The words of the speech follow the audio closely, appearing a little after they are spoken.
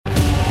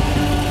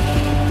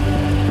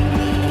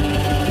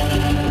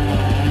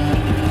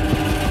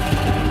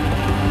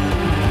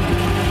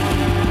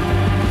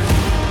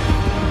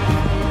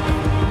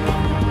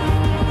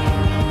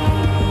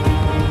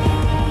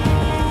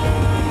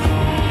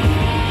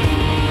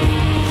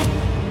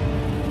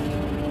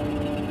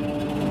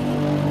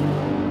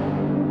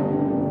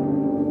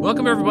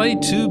Welcome, everybody,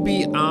 to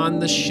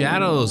Beyond the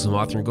Shadows. I'm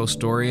author and ghost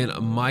historian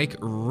Mike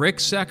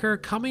Ricksecker,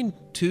 coming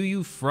to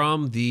you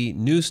from the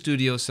new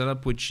studio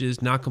setup, which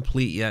is not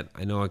complete yet.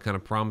 I know I kind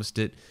of promised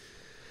it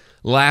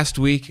last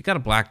week. It got a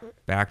black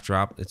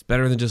backdrop. It's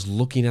better than just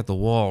looking at the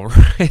wall,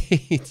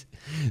 right?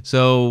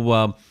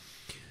 So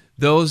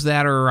those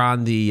that are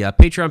on the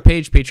Patreon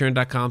page,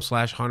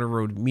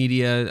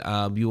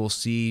 patreon.com/HauntedRoadMedia, you will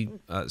see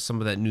some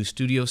of that new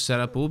studio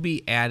setup. We'll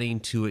be adding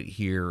to it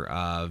here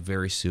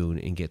very soon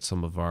and get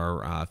some of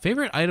our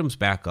favorite items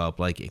back up,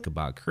 like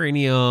Ichabod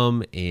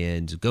Cranium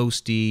and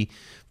Ghosty.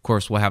 Of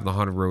course, we'll have the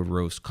Haunted Road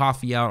Roast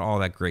coffee out, all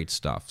that great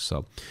stuff.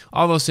 So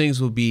all those things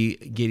will be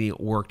getting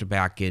worked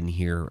back in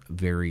here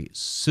very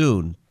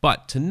soon.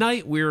 But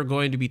tonight we're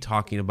going to be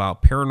talking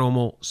about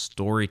paranormal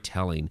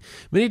storytelling.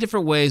 Many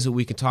different ways that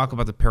we can talk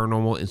about the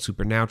paranormal and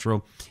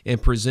supernatural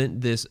and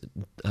present this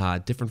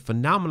different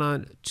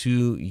phenomenon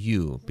to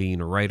you. Being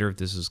a writer,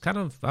 this is kind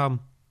of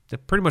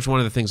pretty much one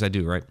of the things I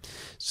do, right?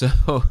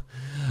 So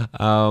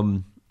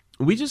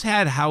we just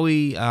had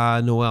Howie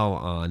Noel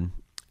on,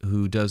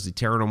 who does the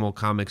Paranormal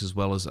comics as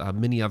well as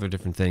many other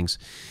different things.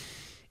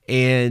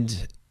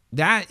 And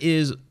that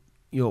is,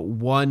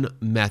 one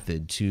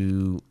method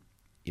to,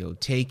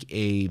 take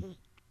a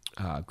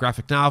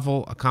graphic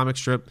novel, a comic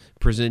strip,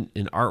 present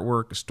an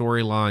artwork, a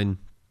storyline,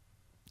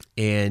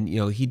 and,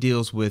 he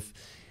deals with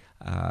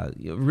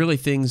really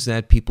things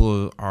that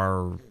people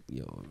are,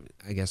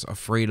 I guess,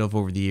 afraid of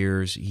over the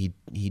years. He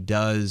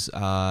does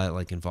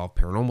involve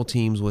paranormal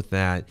teams with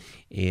that,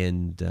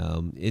 and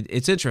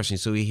it's interesting.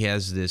 So he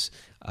has this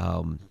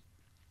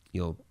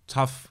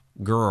tough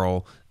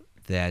girl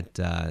that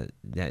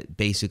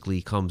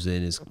basically comes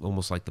in, is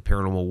almost like the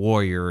paranormal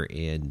warrior,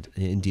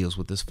 and deals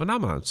with this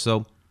phenomenon.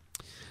 So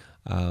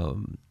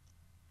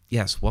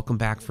yes, welcome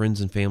back,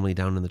 friends and family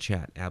down in the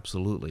chat.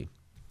 Absolutely.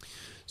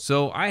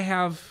 So I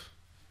have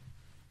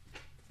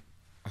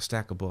a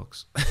stack of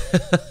books.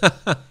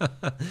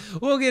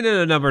 We'll get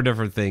into a number of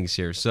different things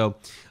here. So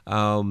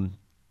I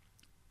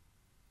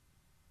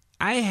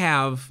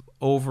have,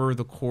 over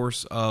the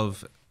course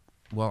of,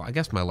 I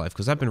guess my life,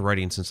 because I've been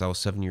writing since I was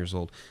 7 years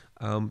old,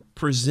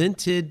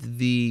 presented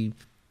the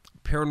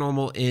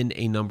paranormal in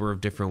a number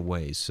of different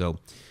ways. So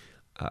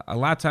a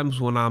lot of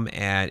times when I'm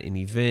at an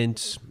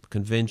event,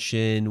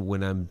 convention,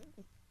 when I'm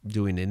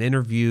doing an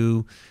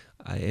interview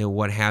and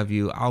what have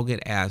you, I'll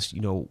get asked,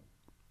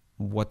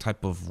 what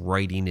type of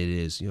writing it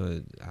is.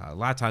 A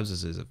lot of times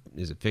is it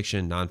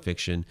fiction,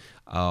 nonfiction?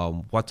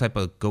 What type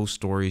of ghost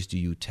stories do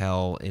you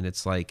tell? And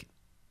it's like,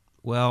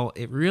 well,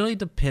 it really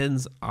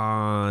depends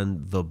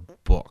on the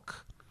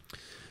book.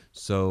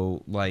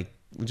 So, like,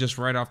 just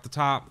right off the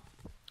top,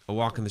 A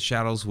Walk in the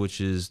Shadows, which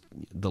is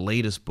the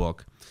latest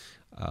book,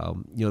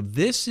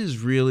 this is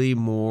really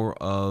more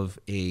of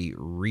a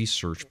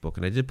research book.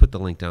 And I did put the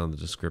link down in the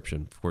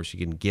description. Of course, you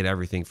can get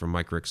everything from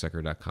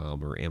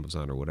MikeRicksecker.com or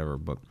Amazon or whatever,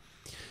 but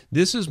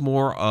this is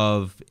more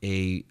of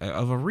a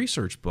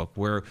research book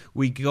where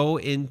we go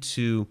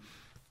into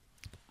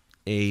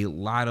a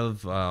lot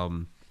of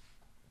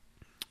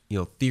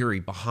theory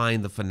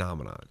behind the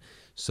phenomenon.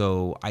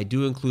 So I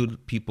do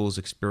include people's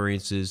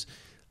experiences,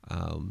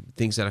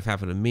 things that have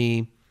happened to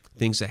me,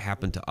 things that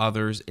happen to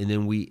others, and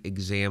then we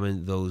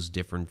examine those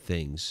different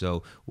things.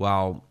 So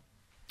while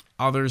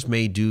others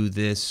may do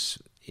this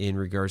in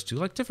regards to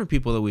like different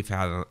people that we've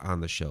had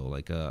on the show,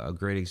 like a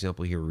great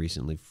example here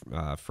recently,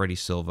 Freddie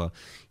Silva,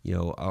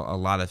 a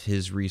lot of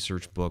his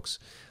research books,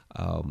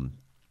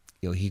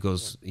 he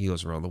goes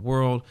around the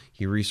world.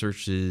 He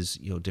researches,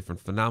 different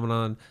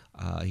phenomenon.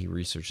 He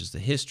researches the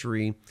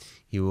history.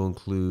 He will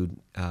include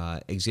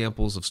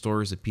examples of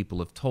stories that people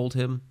have told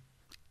him,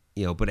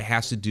 but it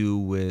has to do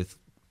with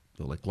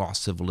like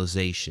lost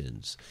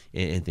civilizations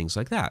and things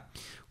like that,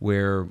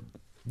 where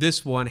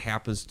this one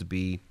happens to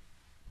be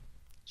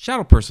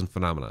shadow person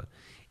phenomenon.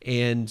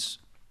 And,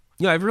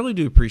 I really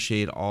do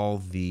appreciate all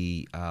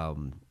the,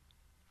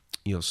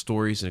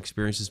 stories and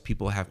experiences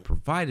people have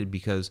provided,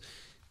 because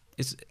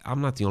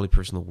I'm not the only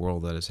person in the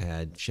world that has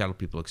had shadow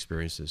people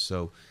experiences.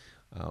 So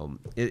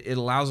it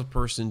allows a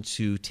person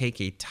to take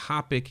a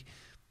topic,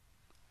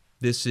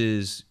 this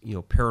is,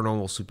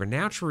 paranormal,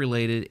 supernatural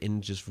related,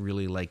 and just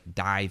really like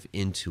dive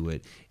into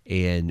it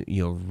and,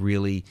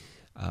 really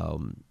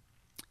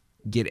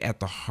get at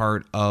the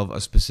heart of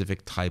a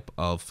specific type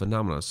of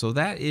phenomena. So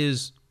that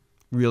is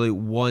really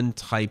one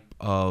type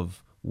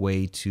of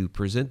way to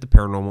present the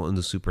paranormal and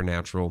the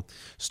supernatural.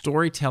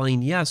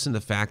 Storytelling, yes, in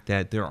the fact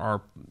that there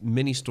are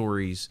many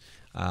stories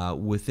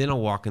within A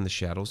Walk in the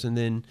Shadows, and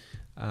then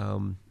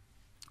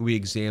we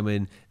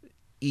examine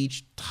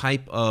each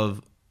type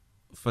of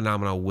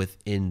phenomena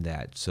within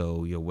that.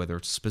 So, whether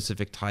it's a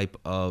specific type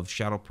of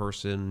shadow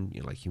person,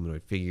 like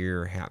humanoid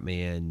figure, hat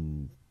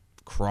man,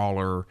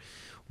 crawler,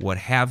 what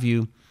have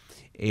you,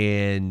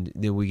 and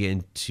then we get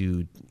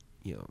into,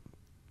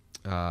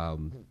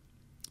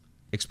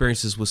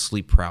 experiences with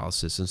sleep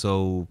paralysis. And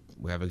so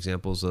we have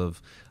examples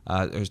of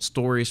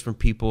stories from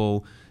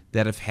people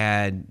that have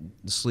had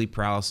sleep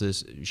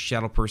paralysis,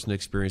 shadow person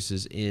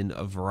experiences in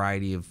a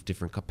variety of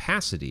different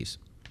capacities.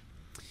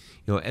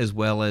 as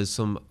well as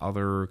some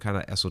other kind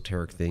of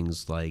esoteric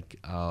things like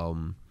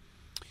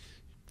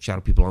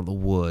Shadow People on the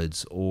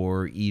Woods,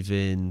 or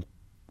even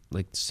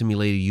like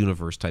simulated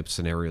universe type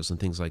scenarios and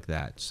things like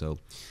that. So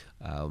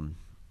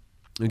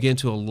we get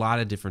into a lot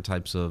of different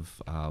types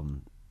of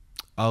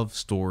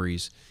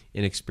stories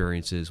and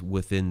experiences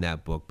within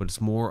that book, but it's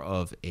more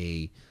of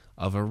a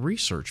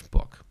research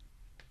book.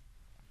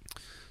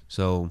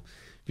 So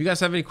if you guys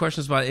have any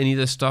questions about any of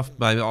this stuff,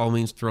 by all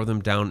means, throw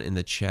them down in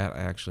the chat. I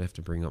actually have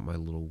to bring up my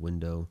little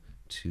window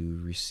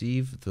to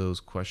receive those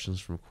questions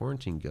from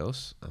Quarantine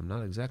Ghosts. I'm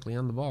not exactly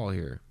on the ball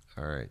here.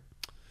 All right.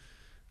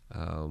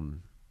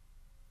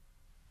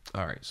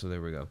 All right, so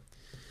there we go.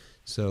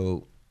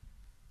 So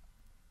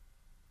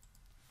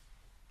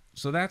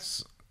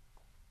that's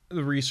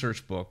the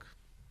research book.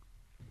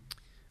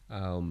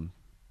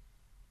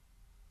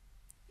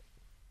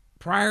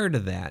 Prior to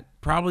that,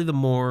 probably the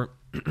more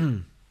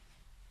been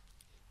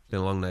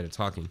a long night of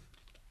talking.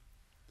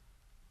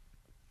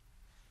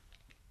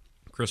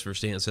 Christopher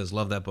Stanton says,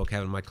 love that book,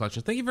 having in my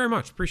collection. Thank you very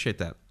much. Appreciate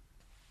that.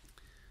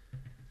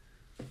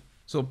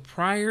 So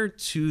prior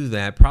to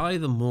that, probably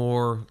the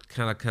more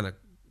kind of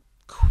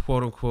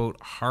quote unquote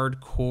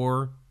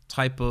hardcore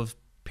type of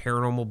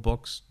paranormal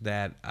books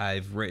that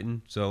I've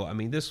written. So I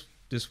mean, this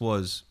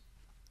was,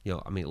 a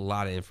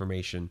lot of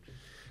information,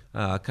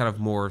 kind of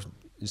more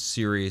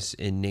serious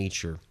in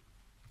nature.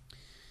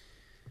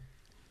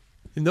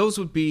 And those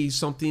would be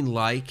something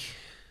like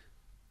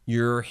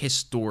your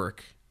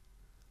historic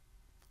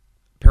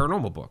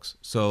paranormal books.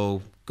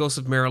 So Ghosts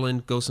of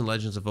Maryland, Ghosts and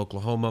Legends of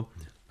Oklahoma.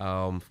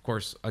 Of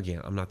course, again,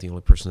 I'm not the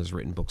only person that's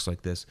written books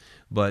like this,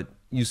 but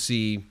you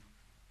see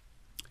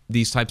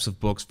these types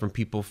of books from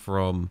people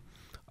from,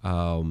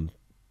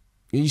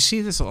 you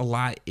see this a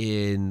lot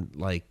in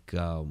like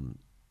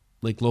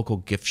local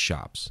gift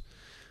shops,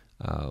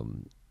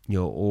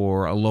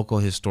 or a local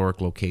historic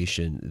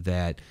location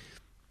that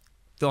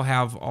they'll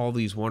have all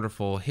these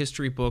wonderful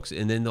history books,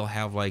 and then they'll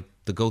have like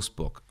the ghost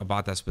book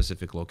about that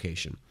specific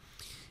location.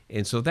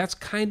 And so that's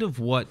kind of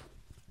what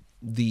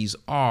these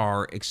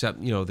are, except,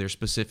 they're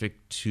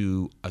specific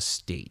to a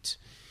state,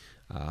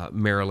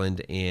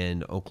 Maryland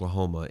and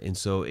Oklahoma. And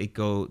so they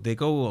go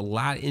a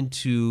lot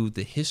into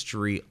the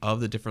history of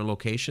the different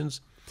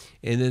locations,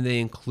 and then they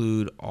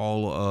include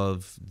all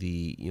of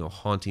the,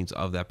 hauntings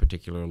of that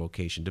particular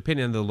location,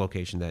 depending on the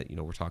location that,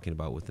 we're talking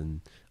about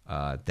within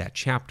that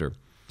chapter.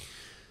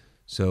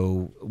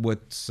 So what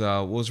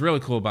was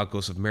really cool about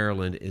Ghosts of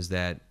Maryland is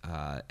that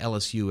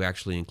LSU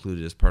actually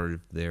included as part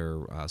of their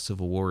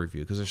Civil War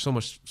review, because there's so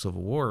much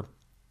Civil War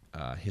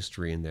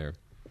history in there.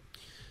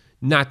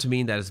 Not to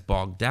mean that it's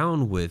bogged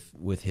down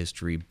with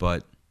history,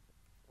 but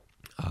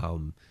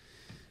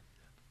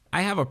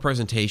I have a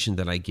presentation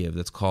that I give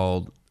that's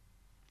called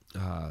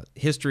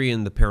History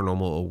and the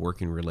Paranormal, a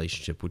Working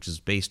Relationship, which is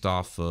based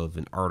off of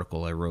an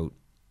article I wrote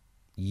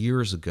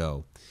years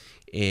ago.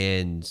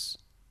 And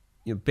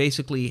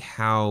basically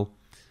how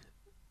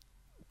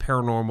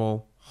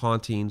paranormal,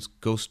 hauntings,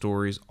 ghost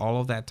stories,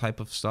 all of that type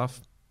of stuff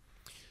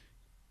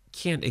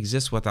can't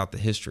exist without the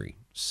history,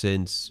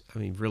 since,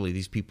 really,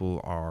 these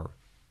people are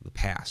the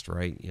past,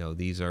 right?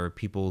 These are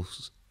people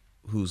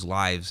whose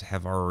lives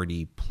have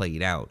already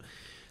played out,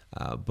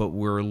 but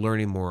we're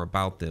learning more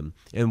about them.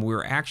 And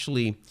we're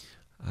actually,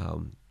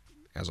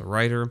 as a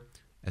writer,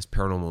 as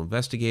paranormal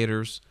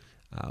investigators,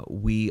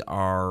 we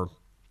are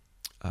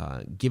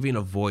giving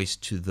a voice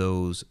to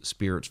those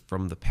spirits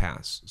from the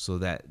past, so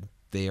that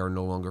they are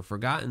no longer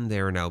forgotten. They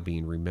are now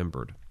being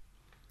remembered.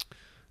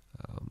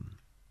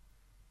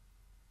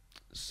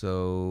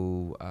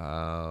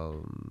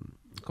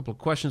 A couple of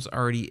questions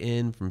already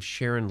in from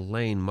Sharon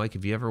Lane. Mike,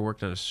 have you ever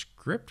worked on a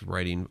script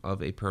writing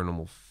of a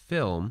paranormal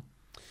film?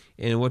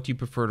 And what do you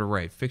prefer to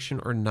write, fiction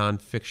or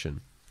nonfiction?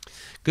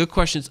 Good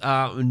questions.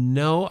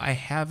 No, I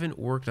haven't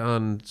worked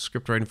on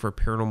script writing for a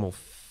paranormal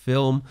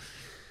film.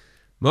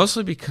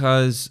 Mostly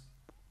because,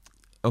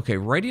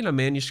 writing a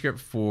manuscript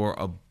for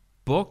a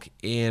book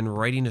and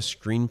writing a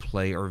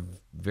screenplay are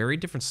very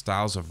different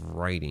styles of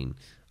writing.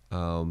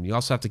 You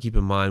also have to keep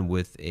in mind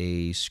with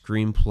a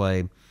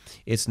screenplay,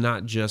 it's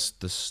not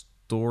just the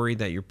story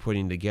that you're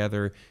putting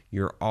together,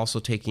 you're also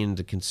taking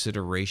into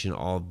consideration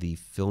all the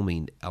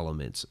filming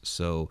elements.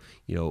 So,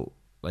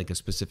 like a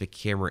specific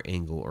camera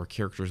angle, or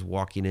characters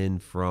walking in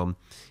from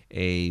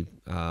a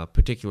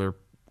particular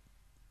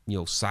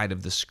side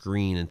of the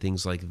screen and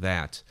things like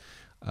that.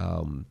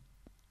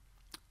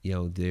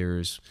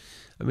 There's,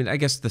 I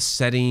guess the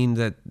setting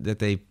that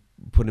they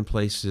put in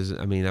place is,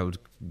 that would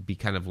be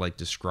kind of like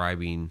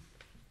describing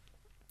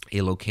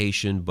a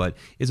location, but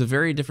it's a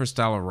very different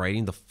style of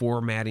writing. The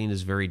formatting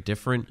is very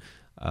different.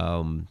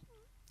 And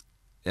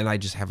I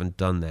just haven't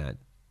done that.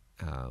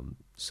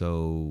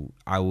 So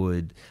I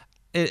would,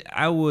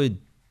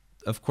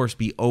 of course,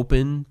 be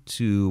open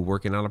to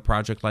working on a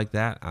project like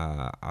that.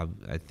 I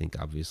think,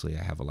 obviously,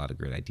 I have a lot of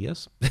great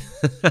ideas.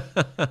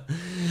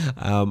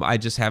 I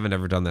just haven't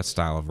ever done that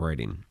style of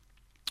writing.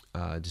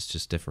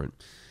 Just different.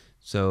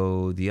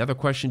 So the other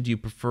question, do you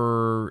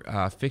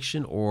prefer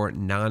fiction or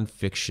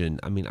nonfiction?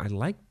 I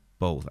like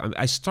both.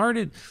 I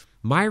started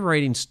My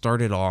writing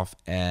started off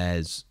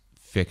as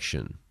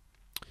fiction.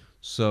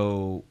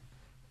 So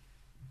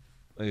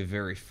my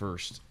very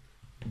first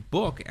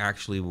book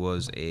actually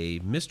was a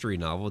mystery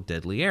novel,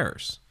 Deadly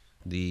Heirs.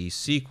 The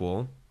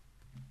sequel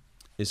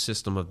is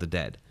System of the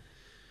Dead.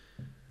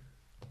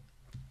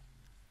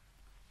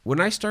 When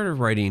I started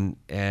writing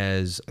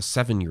as a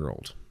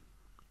 7-year-old,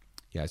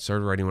 I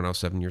started writing when I was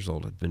 7 years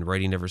old. I've been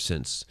writing ever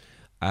since.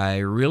 I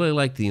really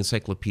liked the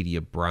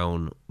Encyclopedia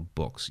Brown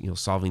books,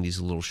 solving these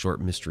little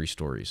short mystery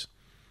stories.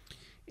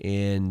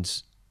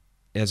 And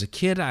as a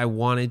kid, I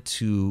wanted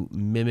to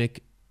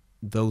mimic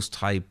those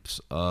types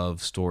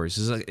of stories.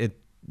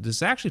 This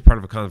is actually part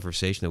of a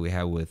conversation that we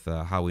had with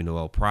Howie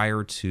Noel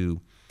prior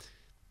to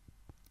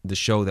the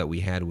show that we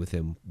had with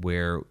him,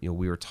 where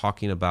we were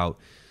talking about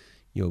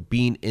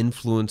being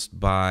influenced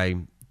by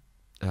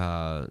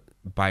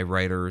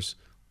writers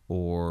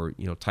or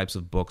types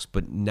of books,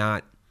 but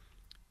not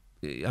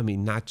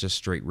just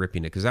straight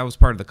ripping it, because that was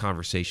part of the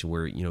conversation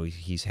where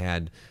he's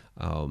had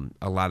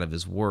a lot of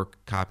his work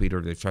copied,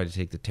 or they've tried to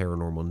take the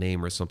Terranormal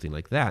name or something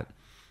like that,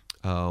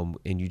 and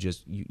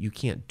you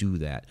can't do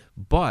that.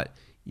 But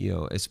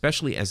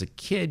especially as a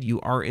kid, you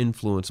are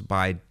influenced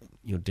by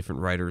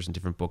different writers and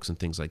different books and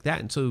things like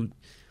that, and so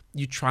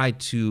you try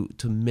to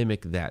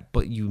mimic that,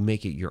 but you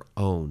make it your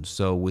own.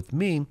 So with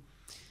me,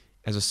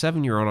 as a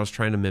 7-year-old, I was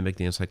trying to mimic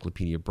the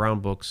Encyclopedia Brown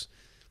books,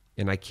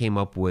 and I came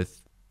up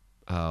with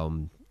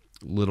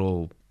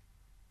little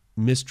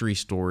mystery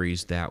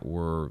stories that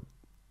were,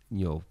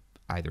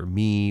 either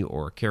me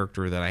or a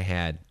character that I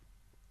had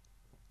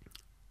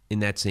in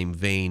that same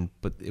vein,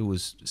 but it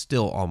was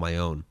still all my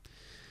own.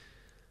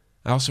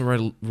 I also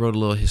wrote a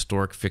little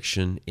historic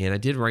fiction, and I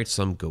did write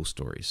some ghost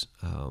stories.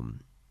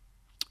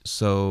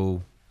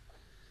 So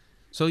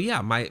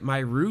yeah, my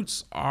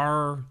roots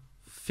are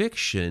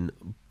fiction,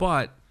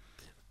 but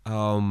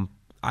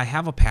I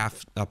have a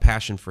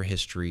passion for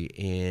history,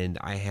 and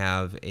I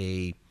have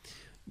a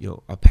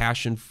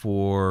passion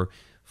for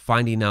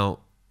finding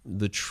out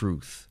the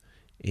truth.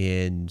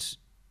 And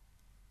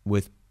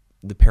with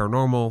the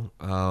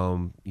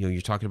paranormal,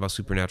 you're talking about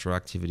supernatural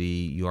activity,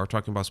 you are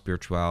talking about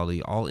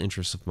spirituality, all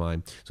interests of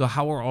mine. So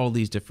how are all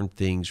these different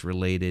things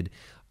related?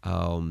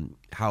 How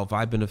have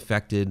I been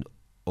affected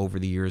over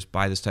the years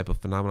by this type of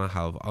phenomena?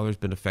 How have others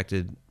been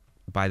affected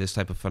by this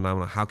type of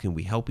phenomena? How can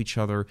we help each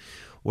other?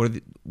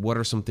 What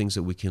are some things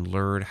that we can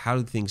learn? How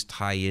do things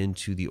tie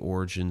into the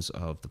origins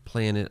of the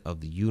planet,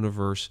 of the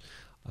universe?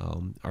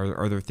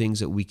 Are there things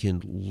that we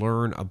can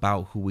learn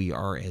about who we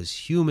are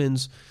as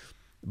humans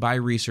by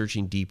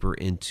researching deeper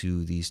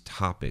into these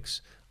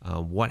topics?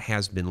 What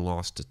has been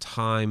lost to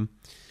time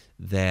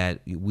that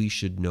we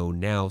should know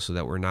now, so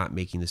that we're not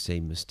making the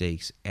same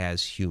mistakes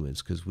as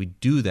humans? Because we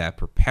do that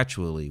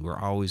perpetually. We're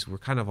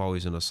kind of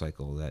always in a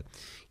cycle that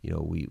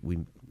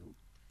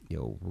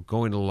we're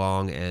going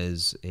along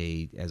as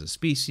a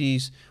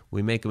species.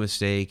 We make a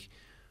mistake,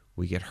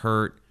 we get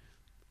hurt,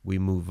 we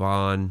move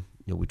on.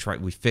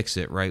 We fix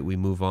it, right? We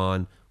move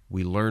on,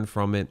 we learn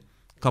from it.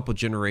 A couple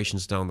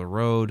generations down the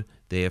road,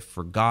 they have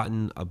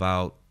forgotten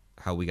about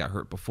how we got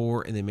hurt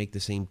before, and they make the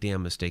same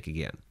damn mistake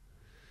again.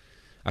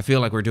 I feel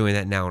like we're doing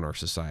that now in our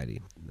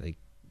society. Like,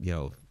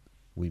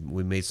 we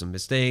made some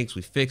mistakes,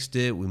 we fixed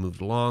it, we moved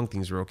along,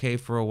 things were okay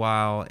for a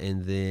while,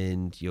 and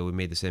then we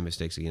made the same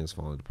mistakes again. It's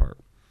falling apart.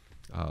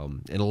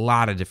 In a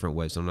lot of different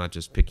ways. I'm not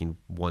just picking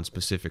one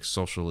specific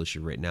social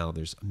issue right now.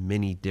 There's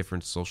many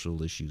different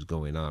social issues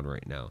going on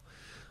right now,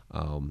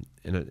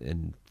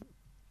 in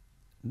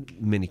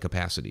many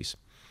capacities.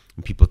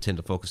 And people tend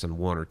to focus on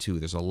one or two.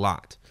 There's a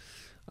lot.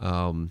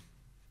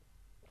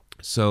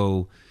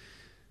 So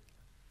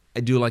I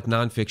do like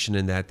nonfiction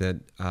in that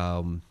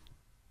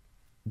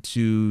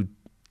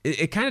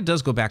it kind of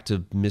does go back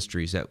to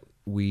mysteries that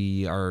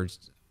we are.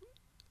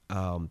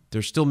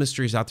 There's still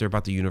mysteries out there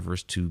about the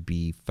universe to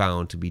be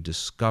found, to be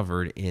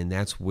discovered, and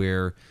that's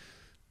where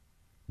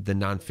the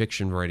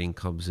nonfiction writing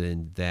comes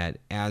in. That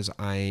as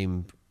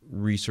I'm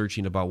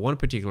researching about one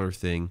particular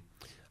thing,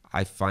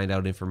 I find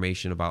out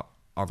information about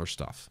other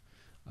stuff.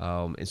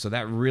 And so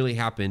that really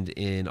happened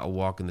in A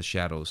Walk in the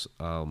Shadows.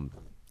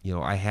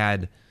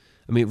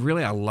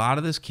 Really a lot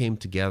of this came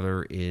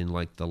together in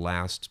like the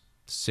last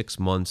 6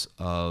 months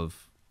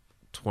of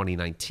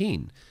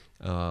 2019.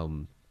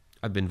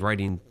 I've been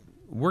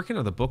working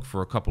on the book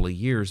for a couple of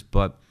years,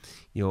 but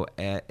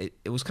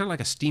it was kind of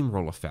like a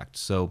steamroll effect.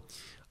 So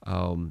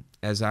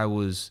as I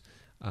was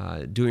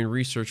doing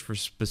research for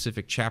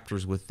specific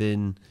chapters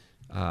within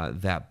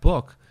that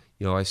book,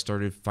 I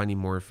started finding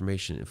more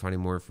information and finding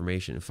more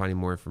information and finding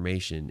more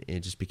information, and it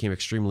just became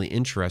extremely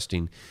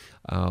interesting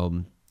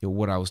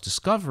what I was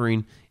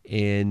discovering.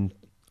 And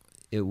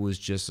it was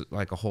just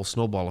like a whole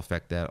snowball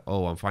effect that,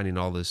 I'm finding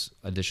all this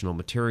additional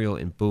material,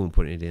 and boom,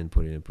 put it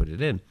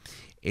in.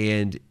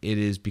 And it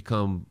has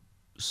become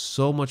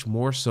so much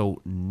more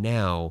so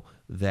now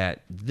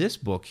that this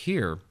book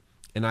here,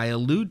 and I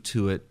allude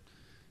to it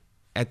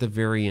at the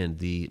very end,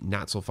 the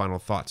Not So Final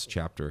Thoughts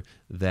chapter,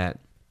 that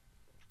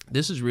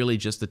this is really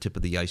just the tip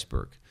of the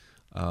iceberg.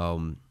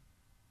 In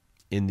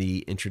the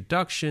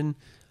introduction,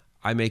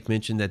 I make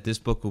mention that this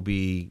book will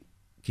be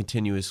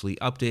continuously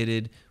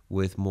updated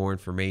with more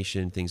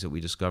information, things that we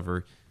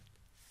discover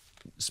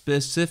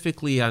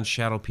specifically on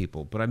shadow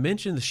people. But I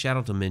mentioned the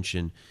shadow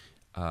dimension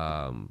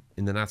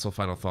in the Not So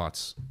Final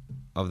Thoughts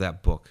of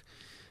that book.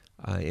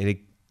 I'm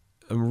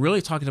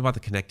really talking about the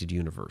connected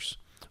universe,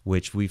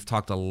 which we've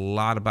talked a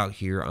lot about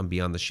here on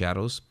Beyond the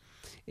Shadows.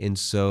 And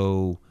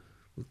so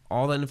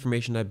all that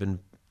information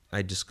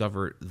I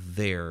discovered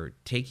there,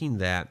 taking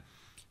that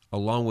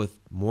along with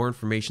more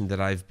information that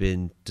I've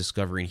been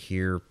discovering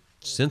here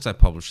since I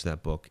published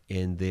that book,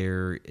 and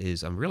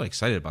I'm really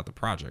excited about the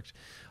project.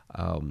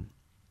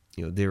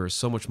 There is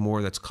so much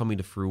more that's coming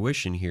to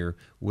fruition here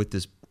with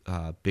this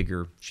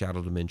bigger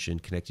Shadow Dimension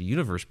Connected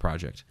Universe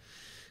project.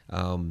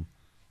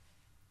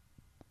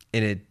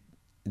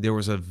 There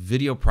was a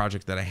video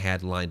project that I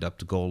had lined up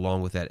to go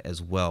along with that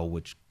as well,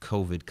 which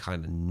COVID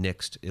kind of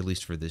nixed, at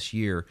least for this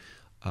year.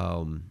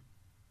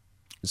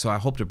 So I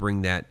hope to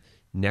bring that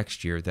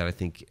next year that I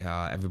think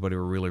everybody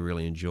will really,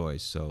 really enjoy.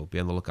 So be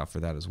on the lookout for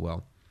that as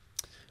well.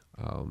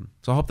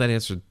 So I hope that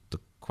answered the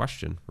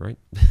question, right?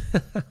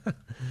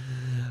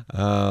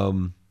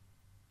 All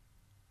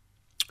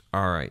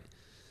right.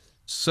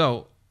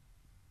 So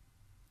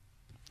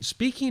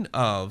speaking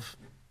of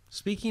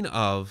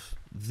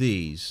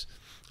these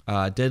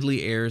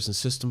Deadly Airs and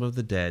System of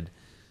the Dead,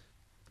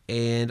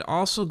 and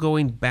also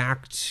going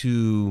back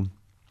to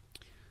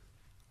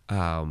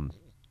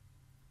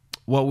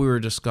what we were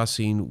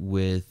discussing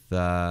with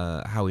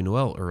Howie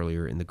Noel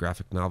earlier in the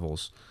graphic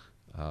novels,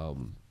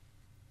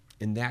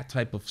 in that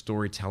type of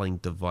storytelling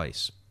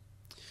device.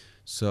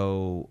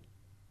 So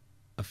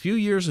a few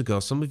years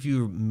ago, some of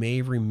you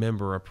may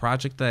remember a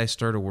project that I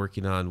started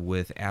working on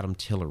with Adam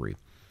Tillery.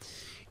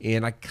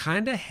 And I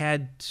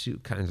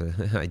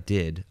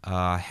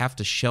have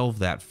to shelve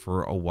that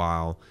for a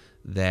while.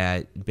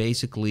 That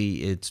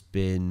basically it's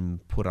been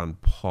put on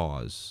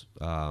pause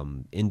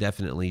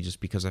indefinitely, just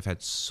because I've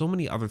had so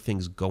many other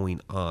things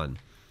going on.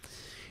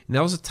 And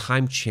that was a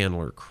Time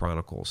Channeler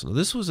Chronicles. Now,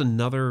 this was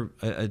another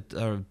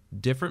a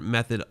different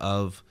method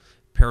of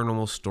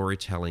paranormal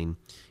storytelling,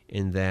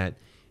 in that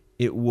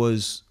it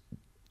was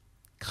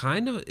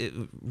it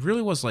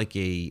really was like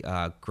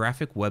a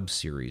graphic web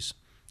series.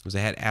 Because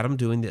I had Adam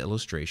doing the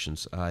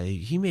illustrations.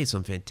 He made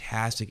some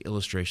fantastic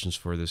illustrations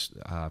for this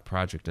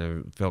project,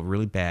 and I felt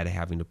really bad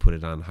having to put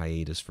it on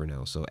hiatus for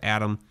now. So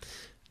Adam,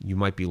 you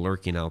might be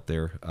lurking out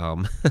there.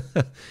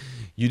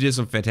 You did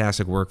some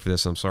fantastic work for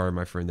this. I'm sorry,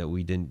 my friend, that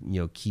we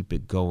didn't keep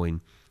it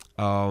going.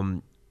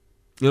 It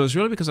was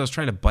really because I was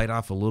trying to bite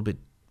off a little bit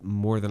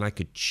more than I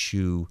could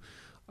chew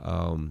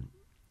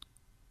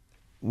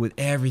with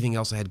everything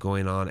else I had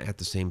going on at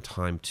the same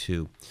time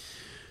too.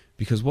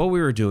 Because what we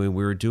were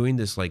doing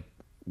this like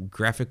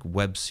graphic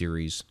web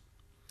series.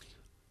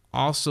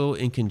 Also,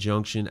 in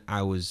conjunction,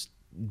 I was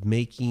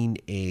making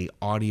a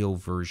audio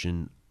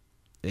and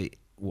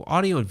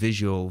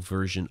visual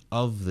version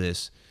of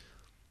this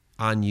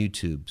on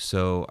YouTube.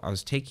 So I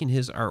was taking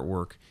his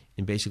artwork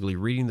and basically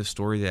reading the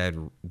story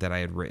that I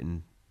had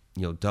written,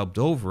 dubbed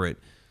over it,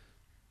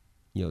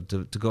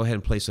 to go ahead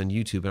and place on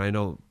YouTube. And I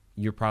know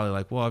you're probably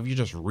like, well, if you're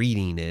just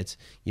reading it,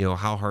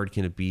 how hard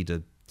can it be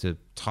to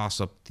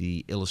toss up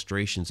the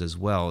illustrations as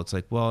well? It's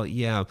like, well,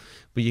 yeah,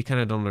 but you kind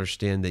of don't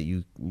understand that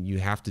you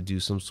have to do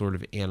some sort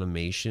of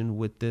animation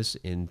with this,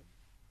 and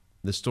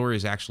the story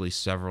is actually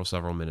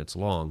several minutes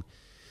long.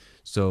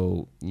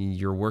 So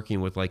you're working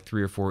with like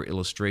 3 or 4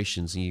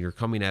 illustrations, and you're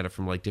coming at it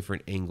from like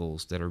different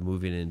angles that are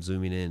moving in,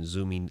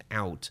 zooming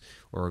out,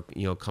 or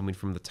coming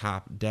from the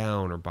top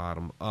down or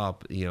bottom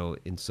up,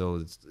 and so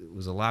it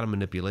was a lot of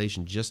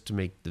manipulation just to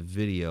make the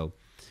video,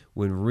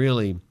 when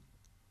really,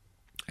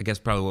 I guess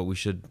probably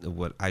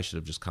what I should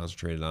have just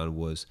concentrated on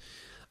was,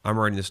 I'm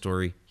writing the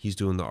story, he's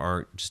doing the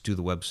art, just do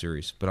the web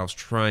series. But I was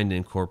trying to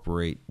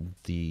incorporate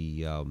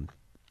these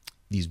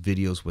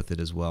videos with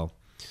it as well.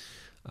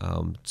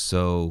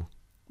 So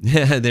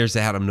there's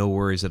Adam, no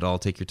worries at all,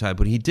 take your time.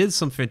 But he did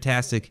some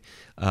fantastic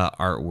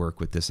artwork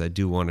with this I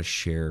do want to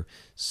share.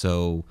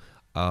 So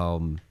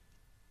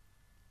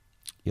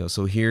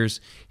so here's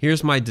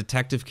my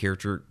detective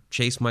character,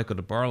 Chase Michael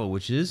DeBarlo,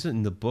 which is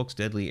in the books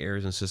Deadly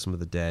Airs and System of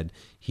the Dead.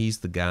 He's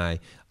the guy.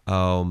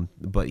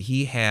 But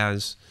he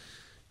has,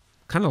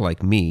 kind of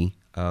like me,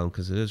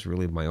 because it is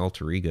really my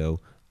alter ego,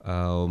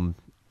 some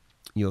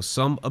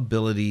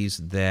abilities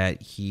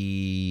that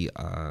he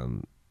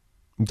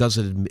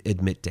doesn't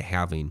admit to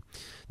having.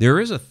 There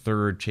is a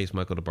third Chase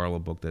Michael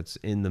DeBarlo book that's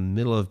in the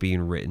middle of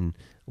being written,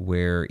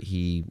 where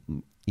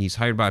he's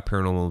hired by a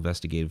paranormal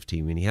investigative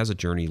team, and he has a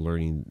journey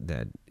learning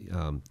that,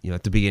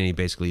 at the beginning,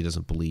 basically, he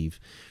doesn't believe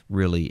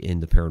really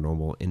in the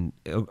paranormal. And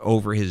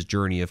over his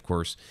journey, of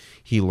course,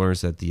 he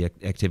learns that the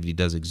activity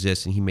does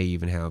exist, and he may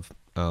even have,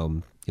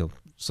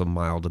 some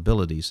mild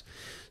abilities.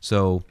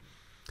 So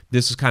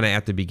this is kind of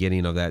at the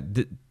beginning of that.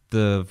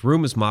 The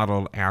room is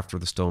modeled after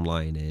the Stone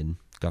Lion Inn,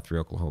 Guthrie,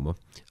 Oklahoma,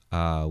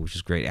 which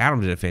is great. Adam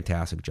did a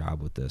fantastic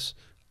job with this.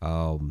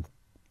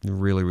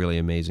 Really, really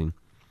amazing.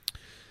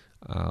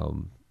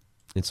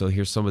 And so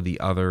here's some of the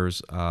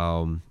others.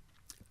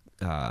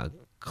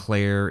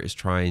 Claire is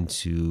trying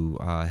to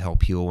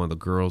help heal one of the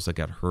girls that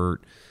got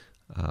hurt.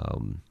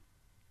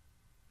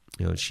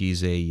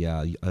 She's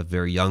a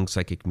very young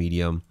psychic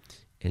medium.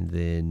 And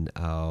then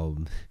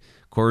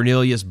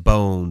Cornelius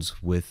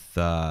Bones with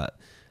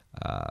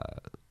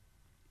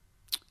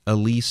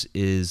Elise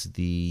is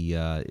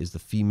the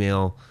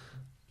female,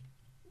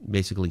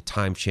 basically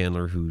time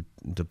channeler who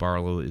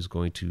DeBarlo is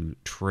going to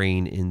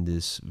train in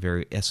this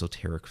very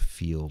esoteric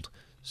field.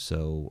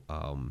 So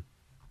I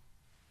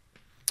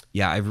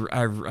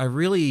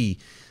really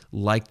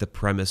like the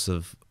premise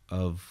of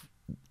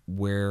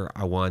where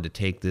I wanted to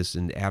take this,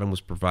 and Adam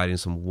was providing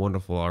some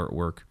wonderful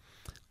artwork,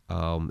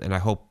 and I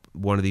hope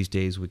one of these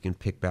days we can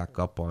pick back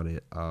up on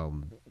it.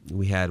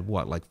 We had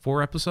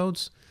 4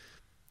 episodes,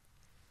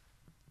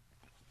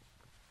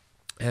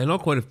 and I know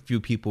quite a few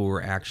people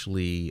were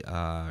actually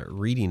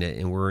reading it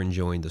and were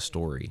enjoying the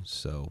story.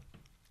 So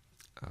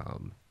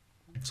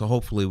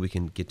hopefully we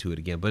can get to it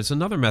again. But it's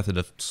another method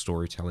of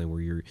storytelling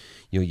where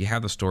you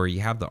have the story,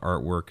 you have the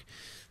artwork.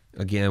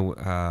 Again,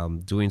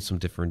 doing some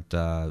different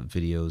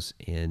videos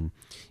and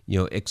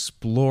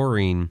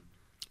exploring.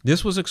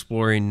 This was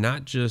exploring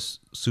not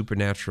just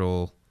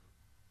supernatural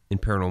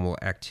and paranormal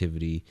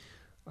activity.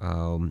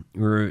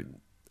 We're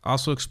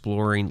also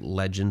exploring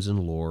legends and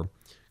lore,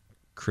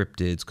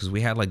 cryptids, because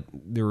we had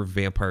there were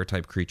vampire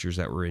type creatures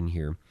that were in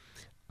here.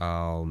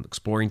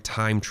 Exploring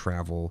time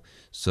travel.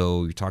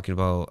 So you're talking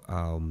about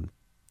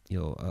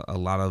a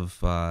lot of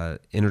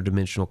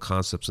interdimensional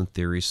concepts and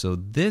theories. So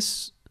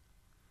this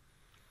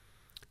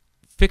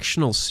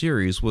fictional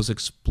series was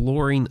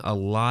exploring a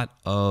lot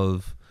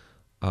of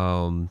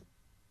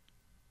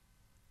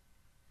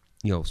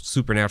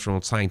supernatural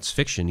and science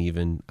fiction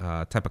even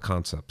type of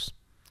concepts.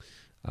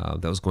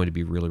 That was going to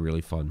be really,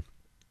 really fun.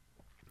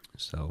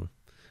 So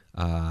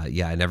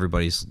and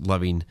everybody's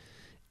loving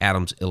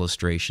Adam's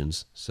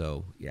illustrations.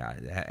 So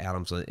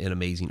Adam's an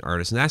amazing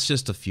artist, and that's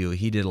just a few.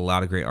 He did a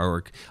lot of great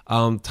artwork.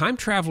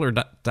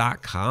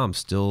 TimeTraveler.com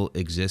still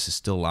exists, is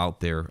still out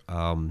there.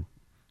 Of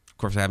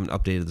course, I haven't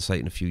updated the site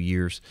in a few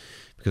years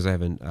because I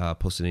haven't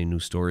posted any new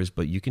stories,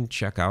 but you can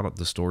check out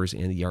the stories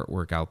and the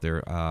artwork out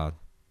there.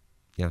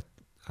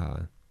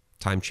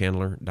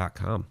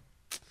 TimeChandler.com.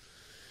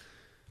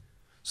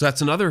 So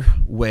that's another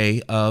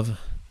way of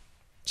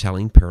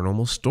telling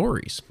paranormal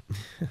stories.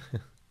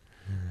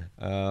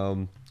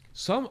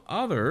 Some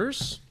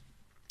others.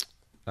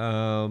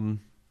 So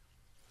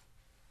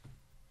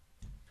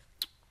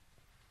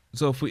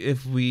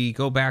if we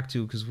go back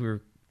to, because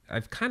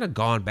I've kind of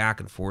gone back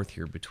and forth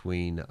here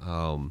between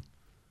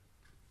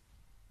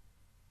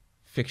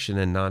fiction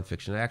and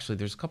nonfiction. Actually,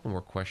 there's a couple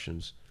more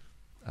questions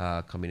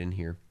coming in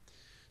here.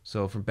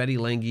 So from Betty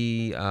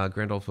Lange,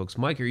 Grand Old Folks,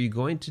 Mike, are you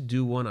going to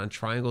do one on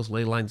triangles,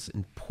 ley lines,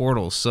 and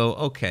portals? So,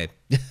 okay.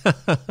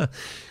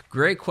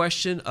 Great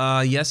question.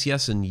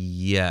 Yes, and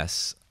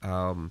yes.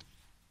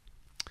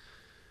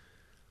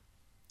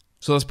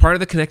 So as part of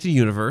the connected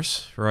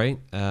universe, right?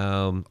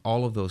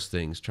 All of those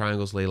things,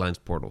 triangles, ley lines,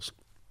 portals,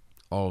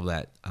 all of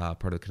that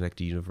part of the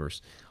connected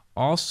universe.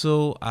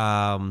 Also,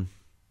 I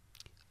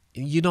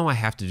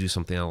have to do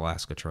something on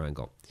Alaska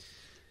Triangle.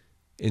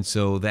 And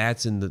so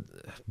that's in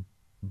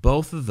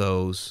both of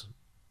those.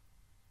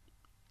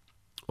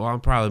 Well, I'm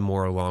probably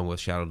more along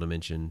with Shadow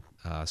Dimension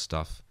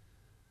stuff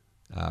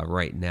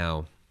right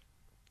now.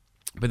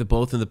 But they're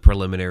both in the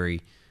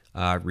preliminary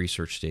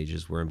research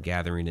stages where I'm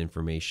gathering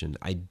information.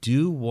 I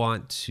do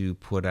want to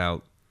get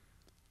out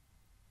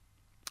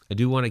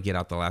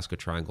the Alaska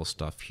Triangle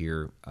stuff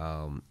here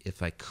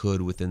if I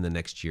could within the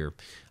next year.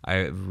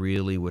 I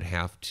really would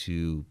have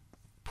to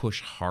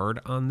push hard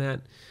on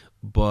that.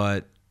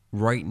 But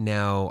right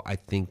now, I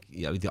think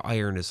the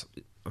iron is...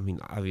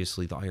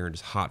 obviously the iron is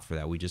hot for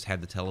that. We just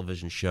had the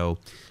television show.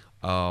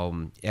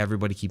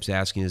 Everybody keeps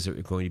asking, is there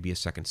going to be a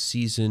second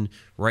season?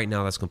 Right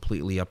now, that's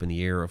completely up in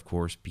the air, of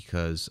course,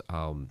 because,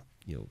 I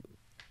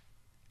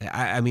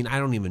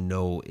don't even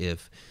know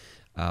if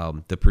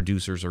the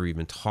producers are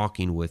even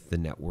talking with the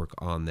network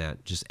on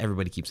that. Just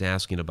everybody keeps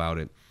asking about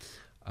it.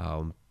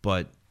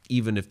 But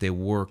even if they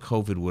were,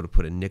 COVID would have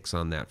put a nix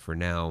on that for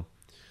now.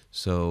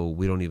 So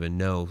we don't even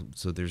know.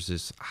 So there's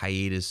this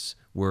hiatus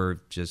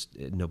where just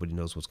nobody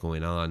knows what's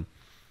going on.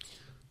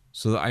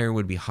 So the iron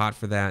would be hot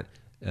for that.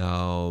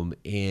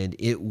 And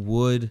it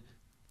would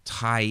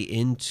tie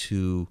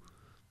into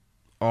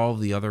all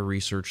the other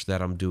research that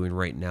I'm doing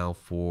right now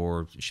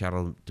for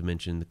Shadow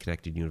Dimension, the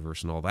Connected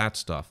Universe, and all that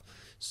stuff.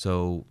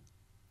 So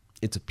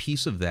it's a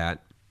piece of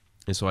that.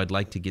 And so I'd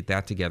like to get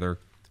that together,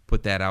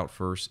 put that out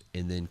first,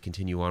 and then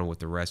continue on with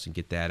the rest and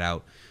get that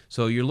out.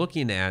 So you're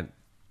looking at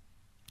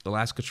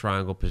Alaska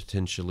Triangle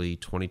potentially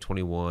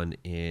 2021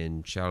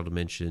 and Shadow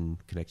Dimension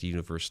Connected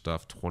Universe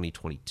stuff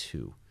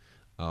 2022.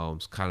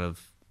 It's kind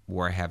of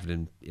where I have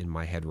it in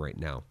my head right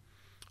now.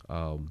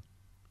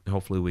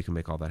 Hopefully we can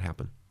make all that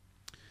happen.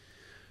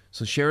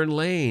 So Sharon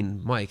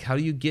Lane, Mike, how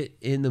do you get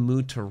in the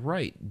mood to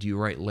write? Do you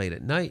write late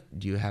at night?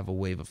 Do you have a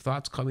wave of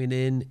thoughts coming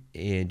in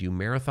and you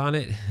marathon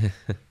it?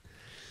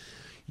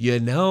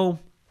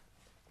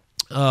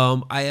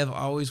 I have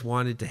always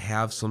wanted to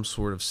have some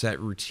sort of set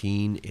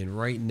routine, and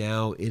right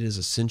now it is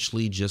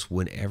essentially just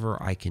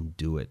whenever I can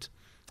do it.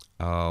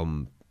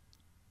 Um,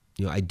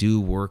 I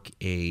do work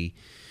a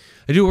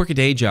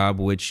day job,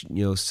 which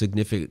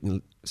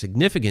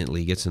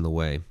significantly gets in the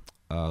way,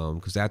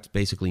 because that's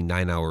basically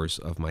 9 hours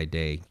of my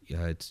day.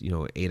 It's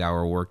 8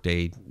 hour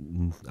workday,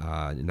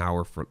 an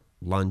hour for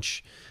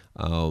lunch.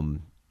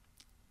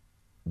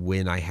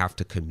 When I have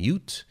to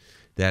commute,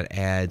 that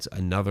adds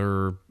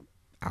another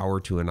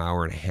hour to an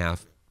hour and a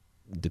half,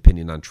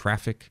 depending on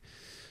traffic.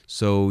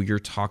 So you're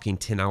talking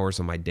 10 hours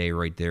of my day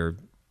right there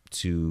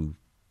to,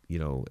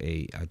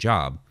 a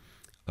job.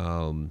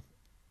 Here,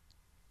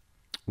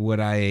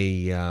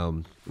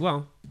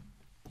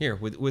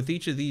 with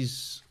each of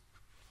these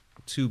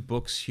two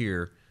books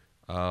here,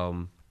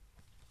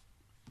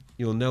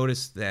 you'll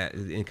notice that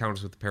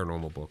Encounters with the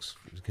Paranormal books,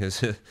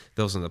 because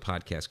those on the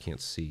podcast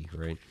can't see,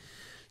 right?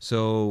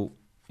 So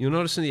you'll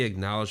notice in the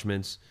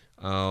acknowledgments,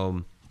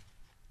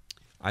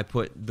 I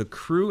put the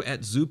crew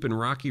at Zoop and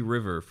Rocky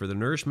River for the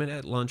nourishment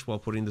at lunch while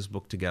putting this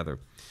book together.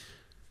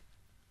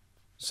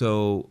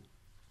 So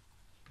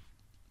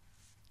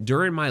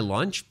during my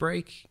lunch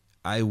break,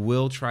 I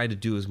will try to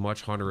do as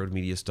much Haunted Road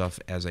Media stuff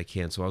as I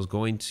can. So I was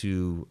going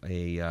to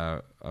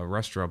a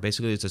restaurant.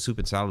 Basically, it's a soup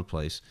and salad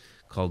place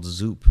called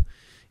Zoop.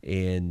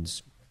 And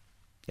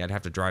I'd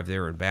have to drive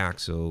there and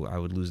back, so I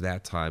would lose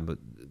that time. But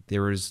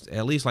there was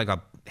at least like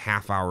a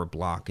half-hour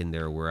block in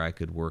there where I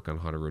could work on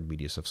Haunted Road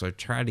Media stuff. So I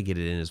tried to get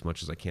it in as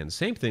much as I can.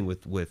 Same thing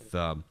with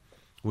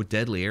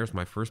Deadly Airs,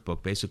 my first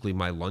book. Basically,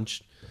 my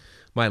lunch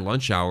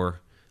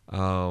hour.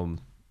 I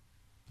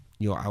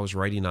was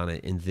writing on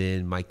it, and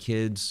then my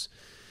kids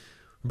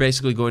were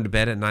basically going to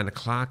bed at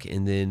 9:00,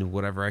 and then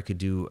whatever I could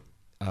do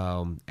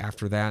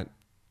after that,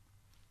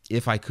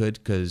 if I could,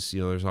 because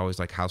there's always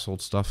like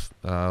household stuff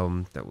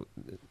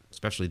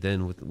especially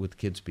then with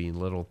kids being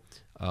little,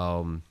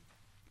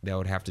 that I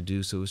would have to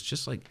do. So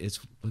it's like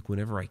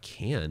whenever I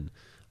can.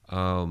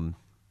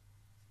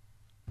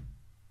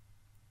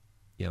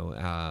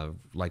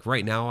 Like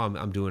right now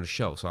I'm doing a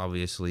show, so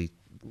obviously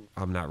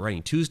I'm not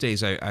writing.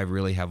 Tuesdays I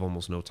really have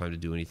almost no time to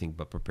do anything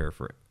but prepare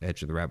for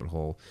Edge of the Rabbit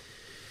Hole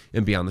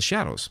and Beyond the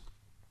Shadows.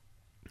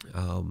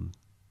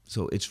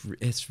 So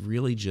it's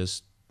really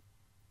just,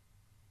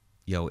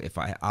 if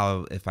I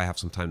have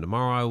some time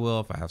tomorrow, I will.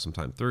 If I have some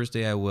time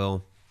Thursday, I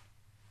will.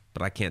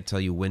 But I can't tell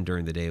you when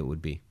during the day it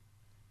would be.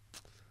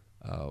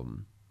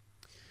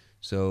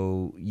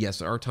 So yes,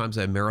 there are times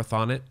I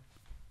marathon it.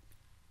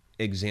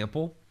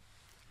 Example,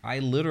 I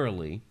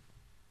literally,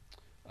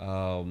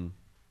 I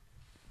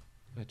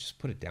just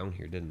put it down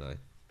here, didn't I?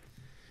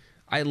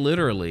 I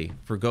literally,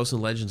 for Ghosts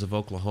and Legends of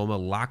Oklahoma,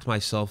 locked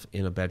myself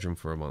in a bedroom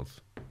for a month.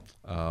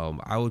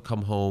 I would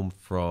come home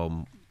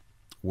from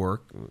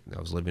work. I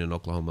was living in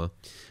Oklahoma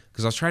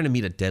because I was trying to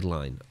meet a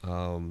deadline.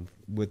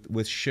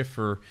 With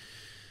Schiffer,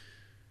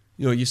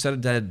 you set a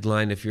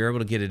deadline. If you're able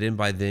to get it in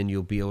by then,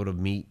 you'll be able to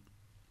meet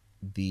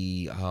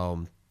the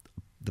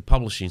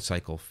publishing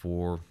cycle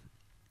for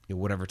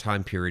whatever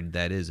time period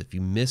that is. If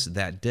you miss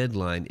that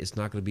deadline, it's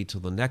not going to be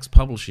till the next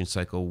publishing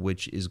cycle,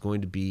 which is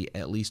going to be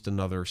at least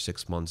another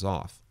 6 months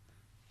off.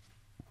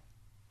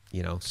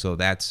 So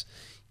that's,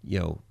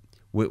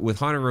 with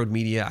Haunted Road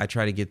Media, I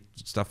try to get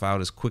stuff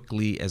out as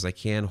quickly as I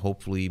can.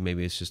 Hopefully,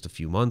 maybe it's just a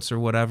few months or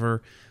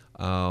whatever.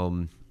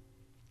 But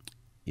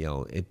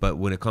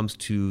when it comes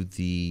to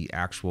the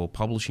actual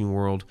publishing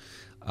world,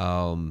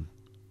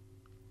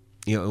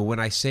 when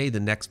I say the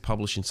next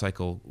publishing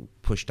cycle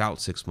pushed out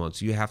 6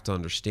 months, you have to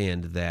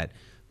understand that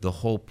the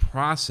whole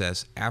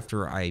process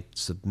after I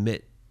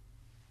submit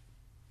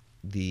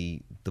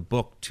the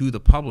book to the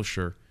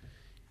publisher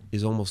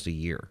is almost a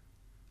year,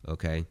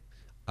 okay?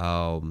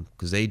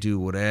 Because they do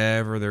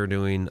whatever they're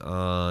doing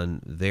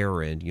on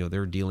their end.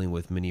 They're dealing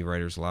with many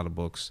writers, a lot of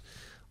books,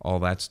 all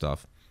that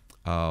stuff.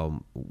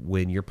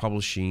 When you're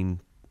publishing,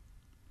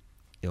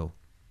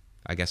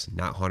 I guess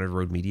not Haunted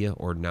Road Media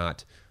or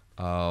not,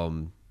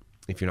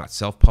 if you're not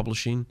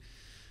self-publishing,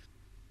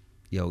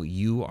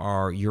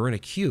 you're in a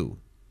queue.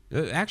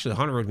 Actually,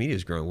 Haunted Road Media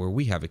is growing where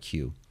we have a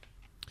queue.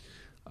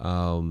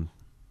 And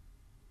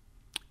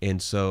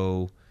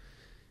so,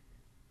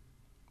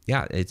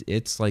 yeah,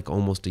 it's like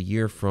almost a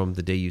year from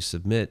the day you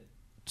submit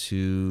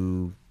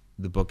to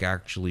the book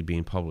actually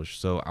being published.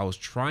 So I was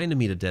trying to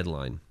meet a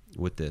deadline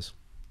with this.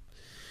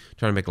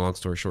 Trying to make a long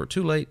story short,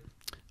 too late.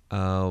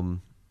 And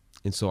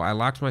so I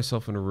locked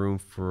myself in a room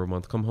for a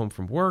month, come home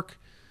from work,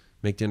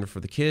 make dinner for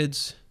the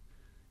kids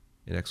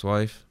and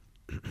ex-wife.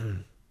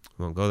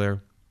 Won't go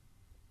there.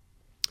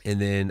 And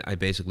then I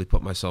basically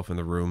put myself in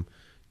the room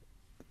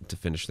to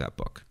finish that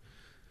book.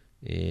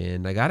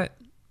 And I got it.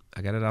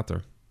 I got it out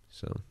there.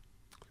 So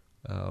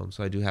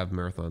I do have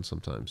marathons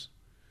sometimes.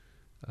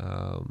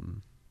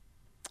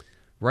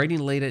 Writing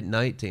late at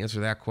night, to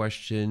answer that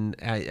question,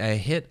 I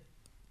hit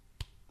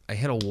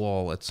a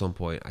wall at some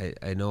point.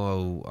 I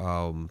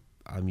know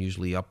I'm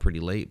usually up pretty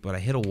late, but I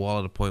hit a wall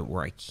at a point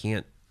where I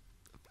can't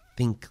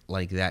think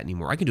like that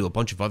anymore. I can do a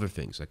bunch of other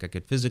things. Like I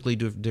could physically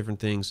do different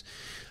things.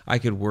 I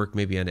could work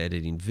maybe on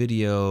editing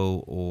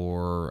video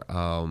or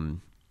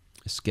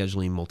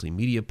scheduling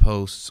multimedia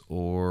posts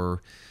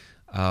or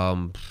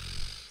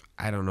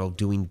I don't know,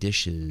 doing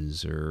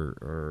dishes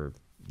or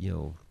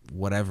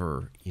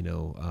whatever,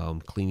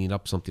 cleaning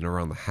up something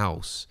around the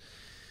house.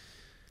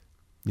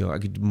 I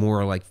could do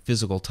more like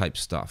physical type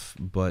stuff,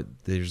 but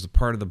there's a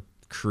part of the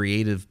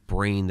creative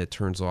brain that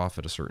turns off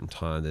at a certain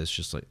time that's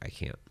just like, I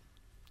can't.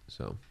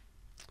 So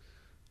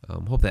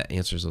hope that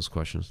answers those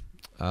questions.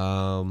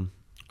 All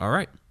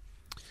right.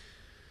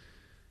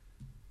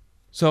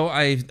 So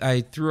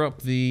I threw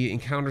up the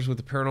Encounters with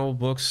the Paranormal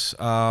books.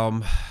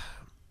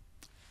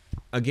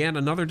 Again,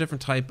 another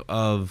different type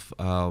of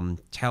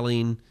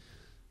telling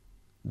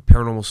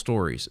paranormal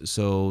stories.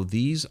 So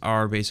these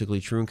are basically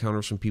true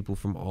encounters from people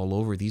from all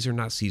over. These are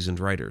not seasoned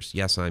writers.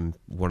 Yes, I'm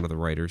one of the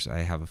writers.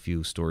 I have a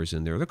few stories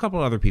in there. There are a couple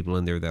other people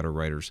in there that are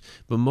writers,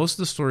 but most of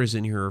the stories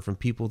in here are from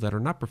people that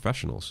are not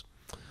professionals.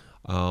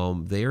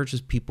 They are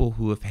just people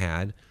who have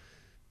had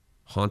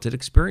haunted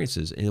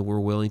experiences and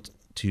were willing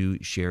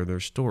to share their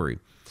story.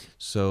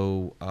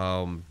 So,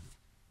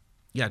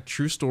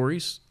 true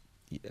stories,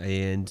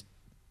 and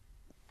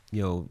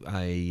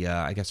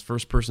I guess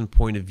first person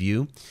point of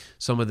view.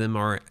 Some of them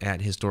are at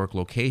historic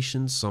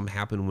locations. Some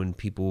happen when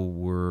people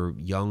were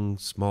young,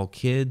 small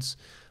kids.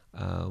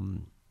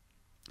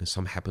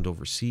 Some happened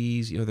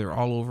overseas. They're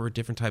all over,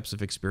 different types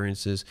of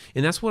experiences.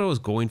 And that's what I was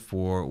going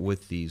for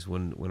with these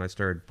when I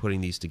started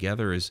putting these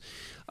together is,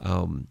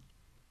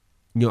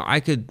 I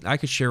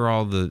could share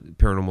all the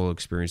paranormal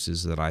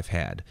experiences that I've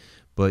had,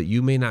 but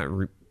you may not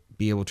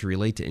be able to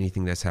relate to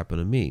anything that's happened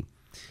to me.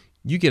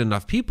 You get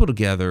enough people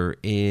together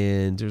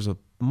and there's a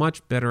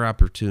much better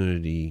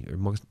opportunity or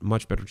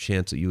much better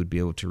chance that you would be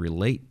able to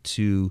relate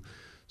to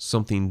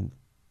something,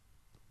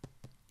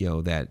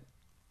 that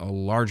a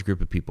large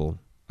group of people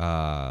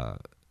have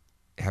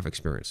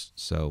experienced.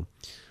 So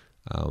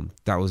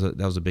that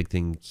was a big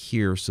thing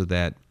here. So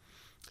that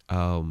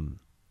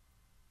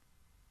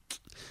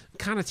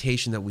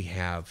connotation that we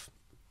have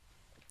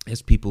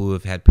as people who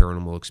have had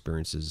paranormal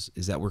experiences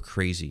is that we're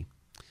crazy.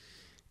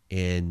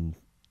 And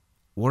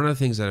one of the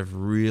things that I've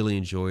really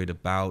enjoyed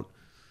about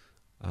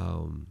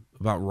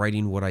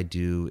writing what I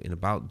do and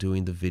about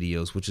doing the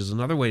videos, which is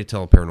another way to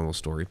tell a paranormal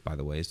story, by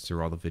the way, is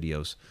through all the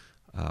videos,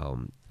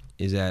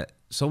 is that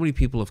so many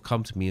people have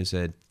come to me and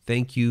said,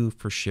 thank you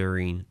for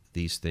sharing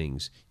these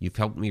things. You've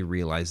helped me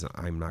realize that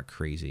I'm not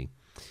crazy.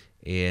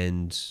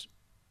 And,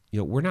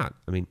 we're not.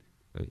 I mean,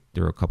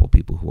 there are a couple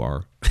people who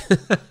are.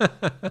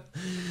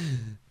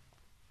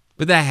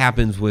 But that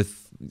happens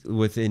with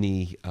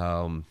any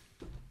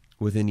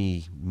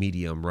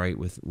medium, right?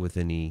 With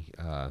any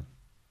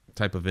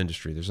type of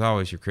industry, there's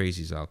always your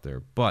crazies out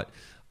there. But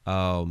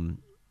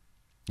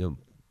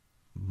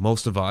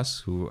most of us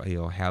who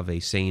have a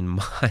sane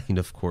mind,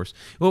 of course,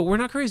 well, we're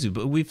not crazy,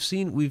 but we've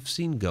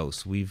seen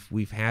ghosts.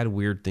 We've had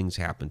weird things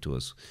happen to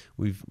us.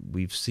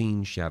 We've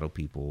seen shadow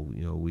people.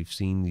 We've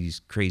seen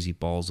these crazy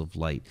balls of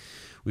light.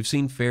 We've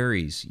seen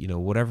fairies.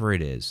 Whatever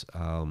it is,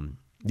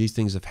 these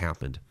things have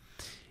happened.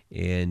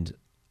 And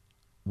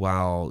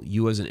while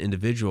you as an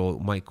individual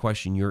might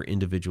question your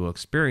individual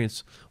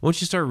experience,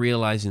 once you start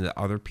realizing that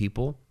other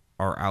people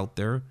are out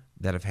there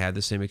that have had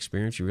the same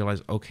experience, you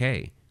realize,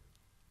 okay,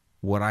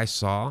 what I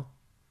saw,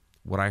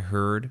 what I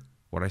heard,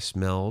 what I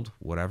smelled,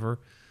 whatever,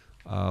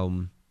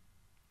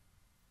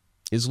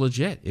 is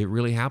legit. It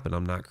really happened.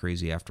 I'm not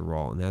crazy after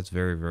all. And that's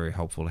very, very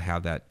helpful to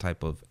have that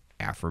type of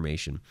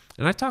affirmation.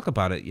 And I talk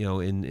about it,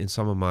 in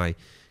some of my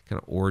kind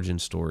of origin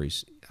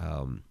stories.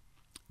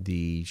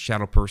 The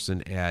shadow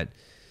person at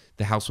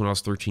the house when I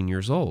was 13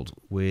 years old,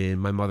 when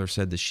my mother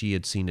said that she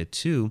had seen it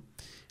too,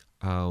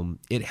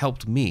 it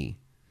helped me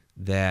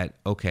that,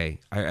 okay,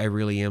 I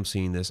really am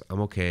seeing this.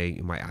 I'm okay.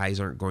 My eyes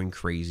aren't going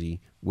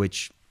crazy,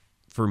 which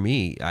for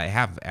me, I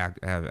have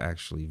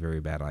actually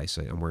very bad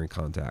eyesight. I'm wearing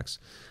contacts.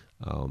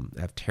 I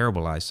have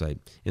terrible eyesight.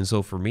 And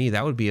so for me,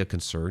 that would be a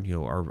concern.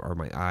 Are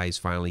my eyes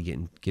finally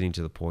getting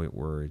to the point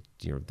where,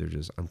 they're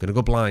just, I'm going to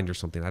go blind or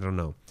something. I don't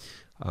know.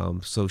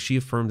 So she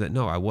affirmed that,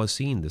 no, I was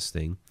seeing this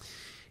thing.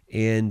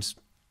 And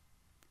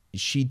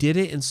she did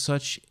it in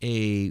such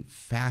a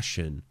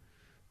fashion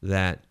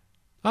that,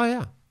 oh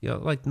yeah,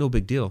 like no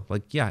big deal.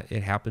 Like, yeah,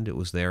 it happened. It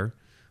was there.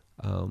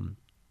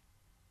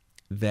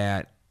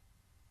 That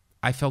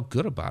I felt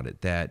good about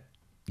it. That,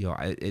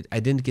 I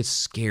didn't get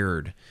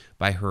scared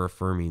by her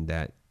affirming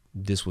that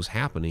this was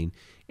happening.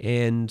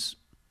 And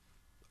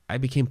I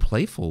became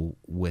playful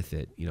with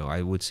it.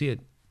 I would see it.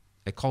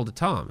 I called it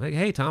Tom. Like,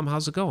 hey, Tom,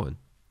 how's it going?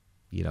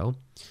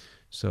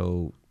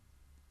 So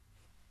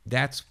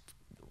that's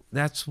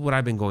what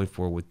I've been going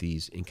for with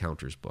these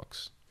Encounters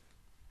books.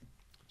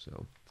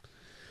 So,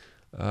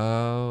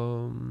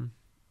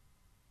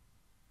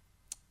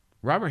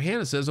 Robert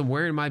Hanna says, I'm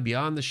wearing my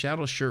Beyond the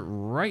Shadow shirt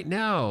right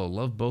now.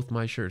 Love both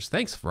my shirts.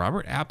 Thanks,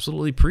 Robert.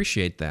 Absolutely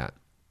appreciate that.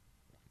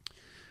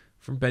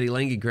 From Betty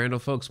Lange, Grand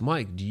Old Folks.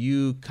 Mike, do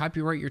you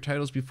copyright your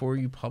titles before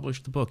you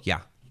publish the book?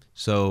 Yeah.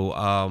 So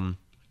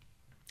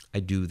I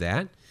do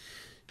that.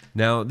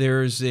 Now,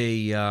 there's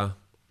a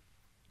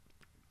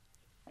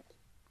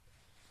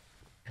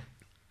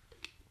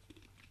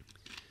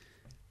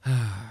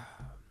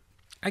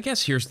I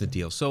guess here's the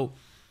deal. So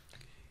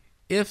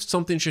if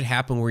something should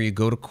happen where you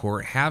go to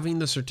court, having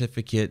the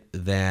certificate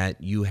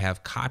that you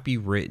have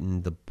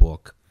copywritten the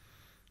book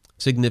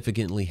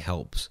significantly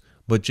helps.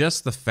 But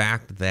just the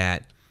fact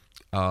that,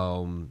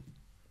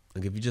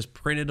 like if you just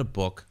printed a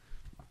book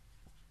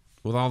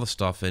with all the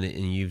stuff in it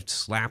and you've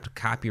slapped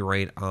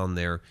copyright on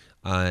there,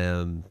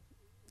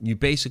 you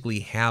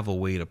basically have a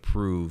way to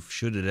prove,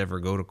 should it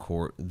ever go to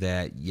court,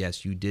 that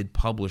yes, you did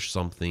publish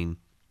something,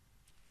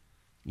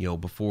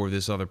 before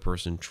this other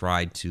person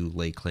tried to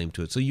lay claim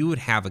to it. So you would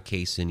have a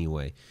case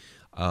anyway.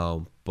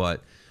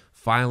 But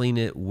filing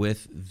it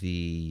with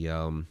the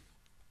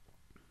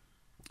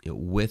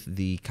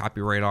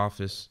Copyright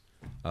Office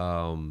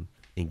and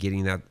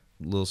getting that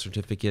little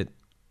certificate,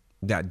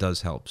 that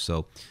does help.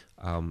 So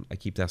I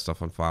keep that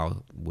stuff on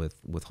file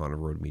with Haunted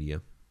Road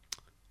Media.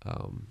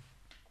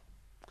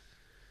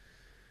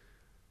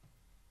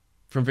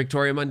 From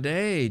Victoria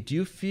Monday, do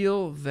you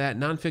feel that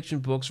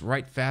nonfiction books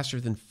write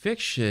faster than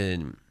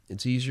fiction?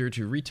 It's easier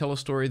to retell a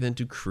story than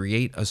to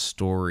create a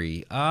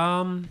story.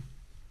 That's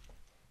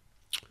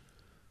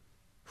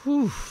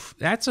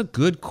a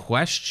good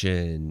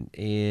question.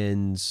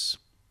 And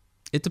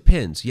it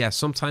depends. Yeah,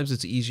 sometimes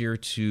it's easier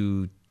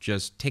to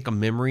just take a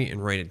memory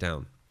and write it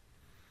down,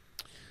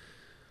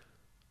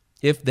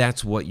 if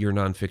that's what your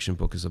nonfiction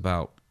book is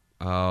about.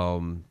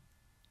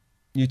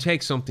 You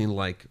take something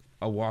like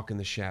A Walk in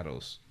the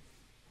Shadows.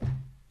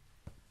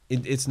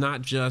 It's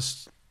not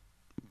just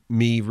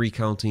me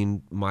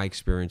recounting my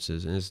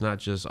experiences, and it's not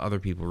just other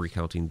people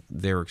recounting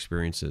their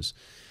experiences.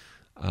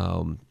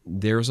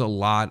 There's a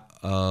lot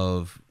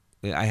of...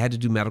 I had to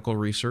do medical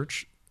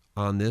research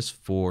on this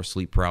for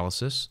sleep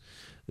paralysis.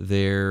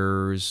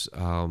 There's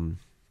some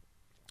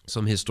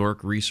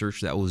historic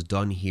research that was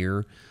done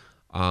here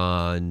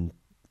on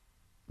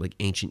like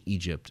ancient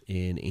Egypt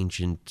and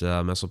ancient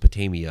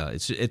Mesopotamia.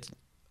 It's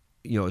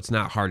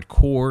not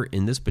hardcore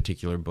in this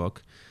particular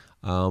book,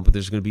 but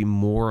there's going to be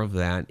more of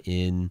that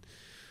in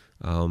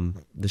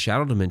the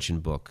Shadow Dimension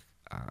book.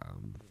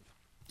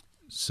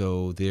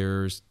 So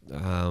there's,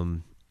 I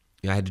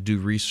had to do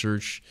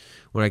research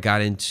when I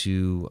got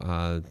into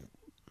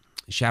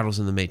Shadows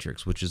in the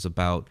Matrix, which is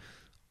about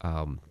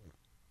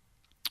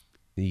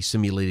the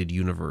simulated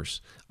universe.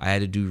 I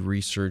had to do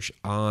research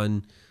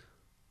on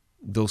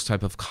those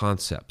type of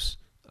concepts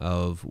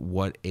of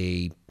what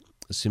a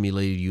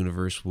simulated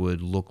universe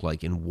would look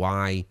like and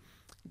why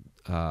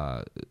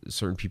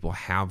certain people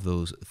have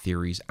those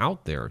theories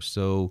out there.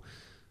 So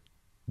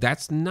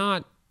that's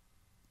not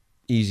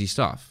easy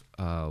stuff.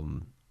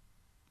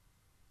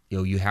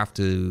 You have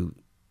to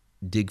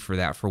dig for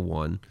that, for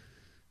one.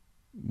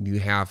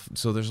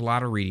 So there's a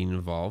lot of reading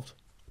involved,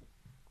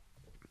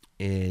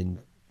 and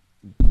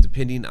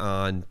depending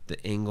on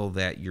the angle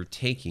that you're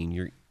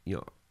taking,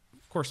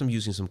 of course, I'm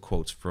using some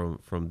quotes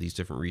from these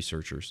different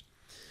researchers.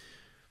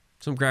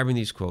 So I'm grabbing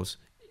these quotes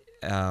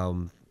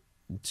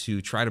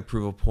to try to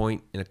prove a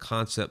point in a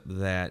concept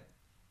that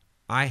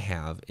I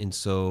have. And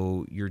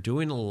so you're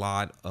doing a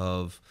lot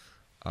of,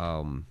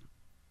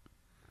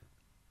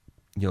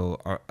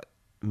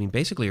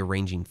 basically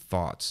arranging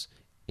thoughts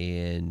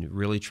and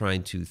really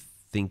trying to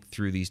think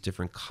through these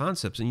different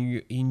concepts.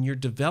 And you're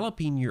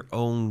developing your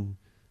own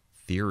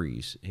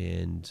theories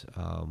and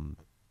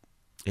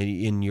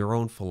in your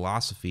own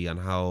philosophy on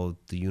how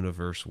the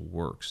universe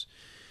works,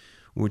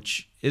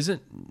 which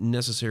isn't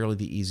necessarily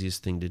the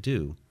easiest thing to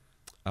do.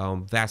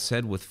 That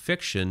said, with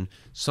fiction,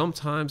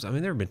 sometimes, there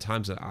have been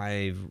times that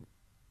I've,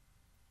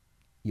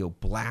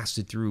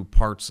 blasted through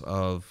parts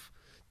of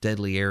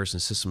Deadly Airs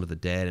and System of the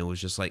Dead, and was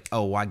just like,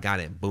 oh, I got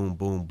it, boom,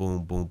 boom,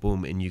 boom, boom,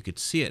 boom, and you could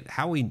see it.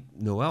 Howie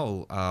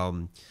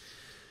Noel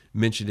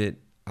mentioned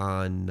it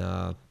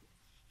on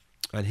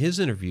his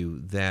interview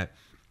that,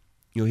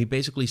 he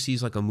basically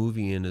sees like a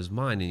movie in his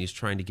mind, and he's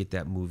trying to get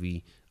that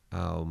movie,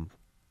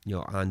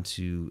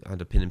 onto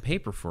pen and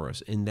paper for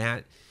us. And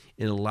that,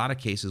 in a lot of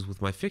cases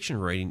with my fiction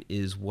writing,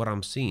 is what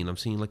I'm seeing. I'm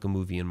seeing like a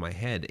movie in my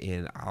head,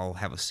 and I'll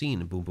have a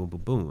scene, and boom, boom,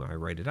 boom, boom. I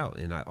write it out,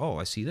 and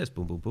I see this,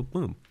 boom, boom, boom,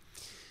 boom.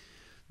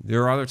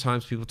 There are other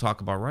times people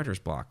talk about writer's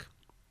block,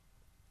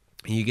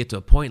 and you get to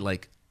a point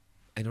like,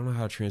 I don't know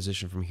how to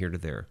transition from here to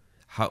there.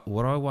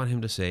 What do I want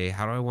him to say?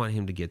 How do I want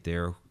him to get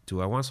there? Do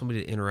I want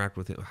somebody to interact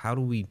with it? How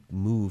do we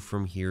move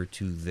from here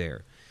to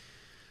there?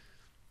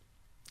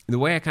 The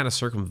way I kind of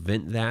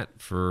circumvent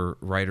that for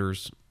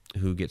writers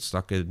who get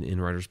stuck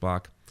in writer's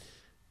block,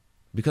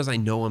 because I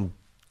know I'm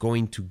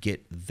going to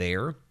get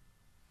there,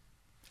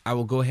 I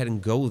will go ahead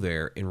and go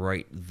there and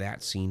write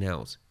that scene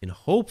out. And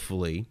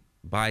hopefully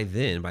by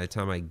the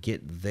time I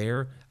get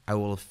there, I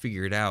will have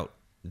figured out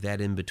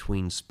that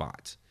in-between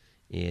spot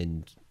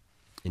and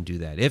do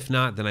that. If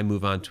not, then I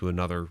move on to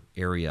another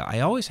area.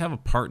 I always have a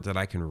part that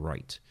I can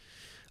write.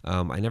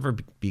 I never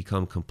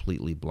become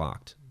completely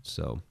blocked.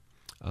 So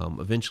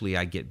eventually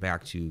I get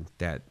back to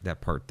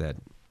that part that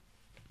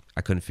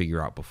I couldn't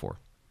figure out before.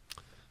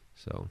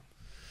 So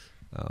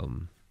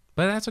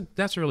But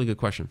that's a really good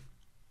question.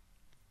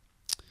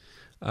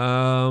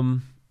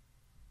 Um,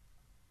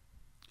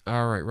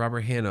 all right,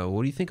 Robert Hanna,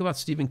 what do you think about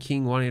Stephen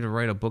King wanting to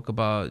write a book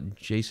about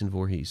Jason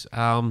Voorhees?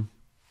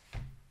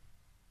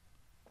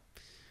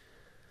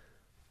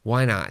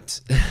 Why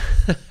not?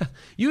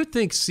 You would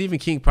think Stephen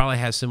King probably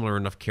has similar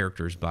enough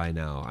characters by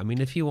now. I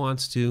mean, if he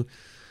wants to,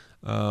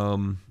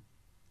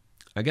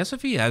 I guess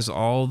if he has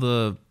all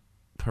the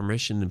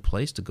permission in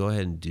place to go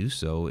ahead and do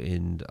so,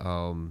 and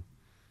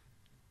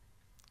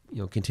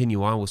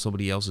continue on with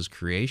somebody else's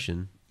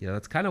creation.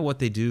 That's kind of what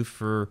they do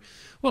for,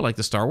 well, like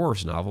the Star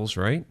Wars novels,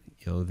 right?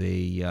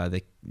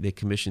 They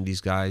commission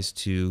these guys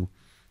to,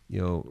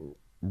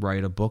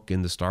 write a book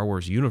in the Star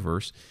Wars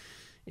universe,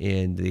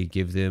 and they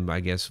give them, I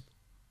guess,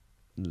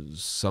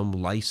 some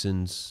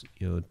license,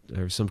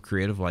 or some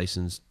creative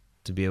license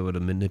to be able to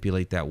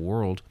manipulate that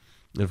world,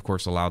 and of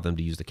course allow them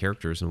to use the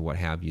characters and what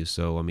have you.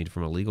 So, I mean,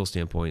 from a legal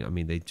standpoint, I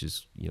mean, they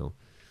just,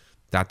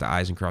 dot the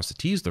I's and cross the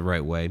T's the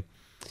right way.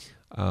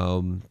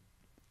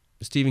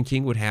 Stephen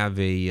King would have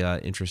a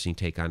interesting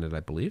take on it, I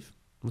believe.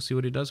 We'll see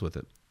what he does with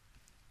it.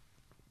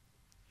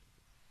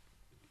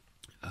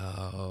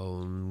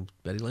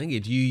 Betty Lange,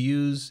 do you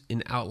use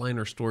an outline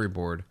or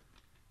storyboard?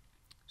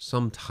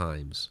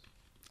 Sometimes.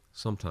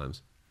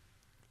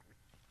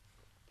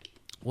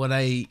 What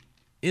I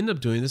end up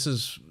doing, this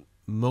is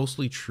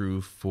mostly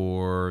true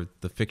for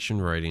the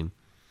fiction writing.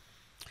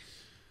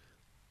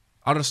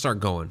 I'll just start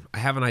going. I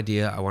have an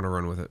idea. I want to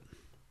run with it.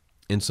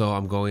 And so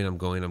I'm going.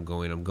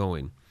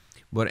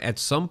 But at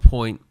some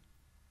point,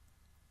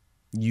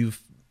 you've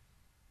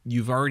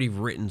already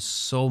written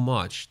so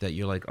much that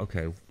you're like,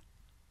 okay,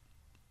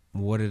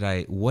 what did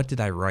I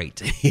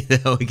write?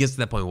 It gets to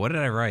that point. What did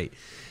I write?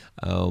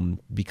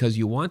 Because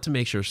you want to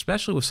make sure,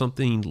 especially with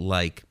something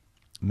like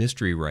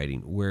mystery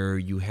writing, where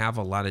you have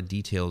a lot of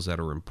details that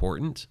are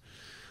important.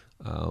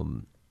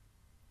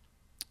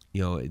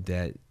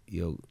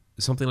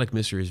 Something like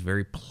mystery is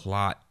very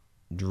plot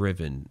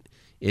driven.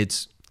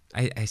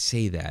 I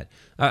say that.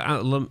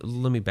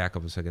 Let me back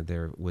up a second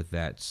there with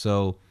that.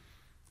 So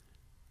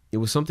it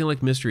was something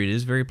like mystery. It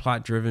is very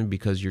plot driven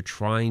because you're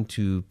trying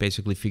to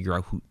basically figure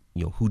out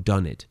who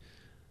done it.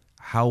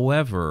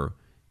 However,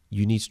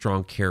 you need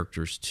strong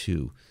characters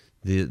too.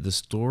 The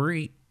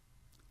story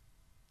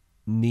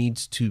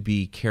needs to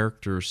be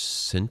character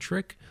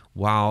centric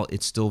while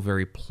it's still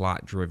very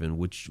plot driven,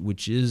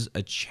 which is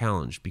a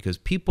challenge because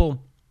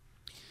people,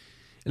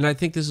 and I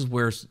think this is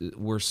where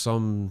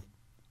some,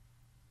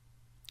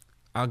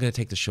 I'm going to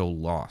take the show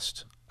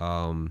Lost.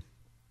 The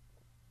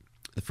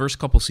first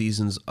couple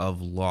seasons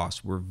of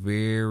Lost were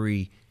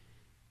very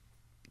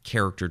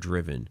character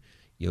driven.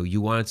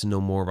 You wanted to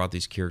know more about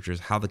these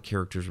characters, how the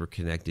characters were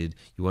connected.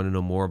 You want to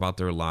know more about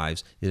their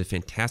lives. They did a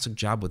fantastic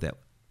job with that.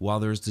 While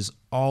there's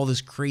all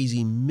this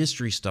crazy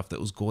mystery stuff that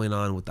was going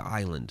on with the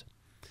island.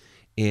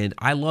 And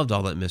I loved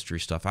all that mystery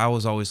stuff. I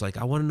was always like,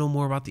 I want to know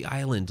more about the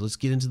island. Let's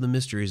get into the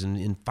mysteries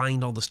and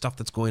find all the stuff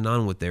that's going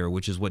on with there,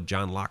 which is what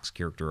John Locke's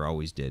character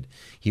always did.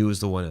 He was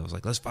the one that was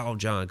like, let's follow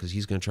John because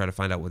he's going to try to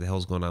find out what the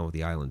hell's going on with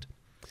the island.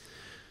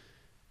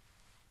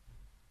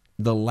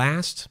 The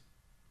last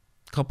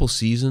couple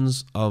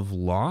seasons of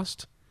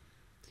Lost,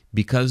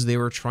 because they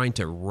were trying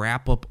to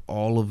wrap up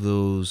all of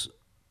those,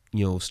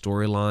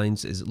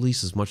 storylines at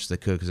least as much as they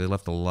could, because they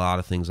left a lot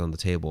of things on the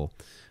table.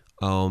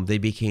 They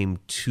became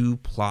too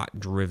plot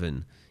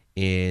driven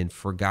and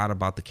forgot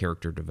about the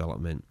character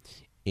development.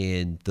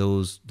 And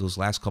those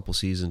last couple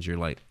seasons, you're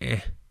like,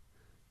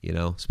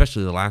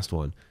 especially the last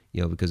one,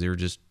 because they were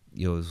just,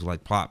 it was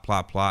like plot,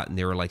 and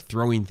they were like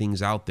throwing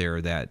things out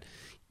there that,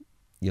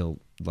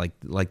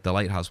 like the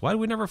lighthouse. Why did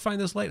we never find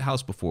this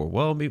lighthouse before?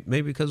 Well,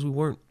 maybe because we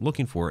weren't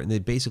looking for it. And they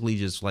basically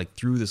just like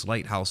threw this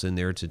lighthouse in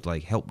there to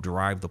like help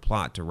drive the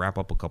plot to wrap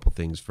up a couple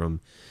things from,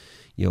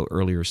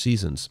 earlier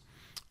seasons.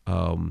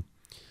 So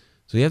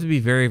you have to be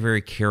very,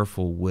 very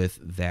careful with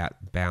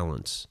that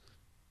balance.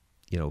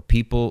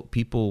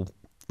 People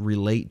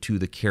relate to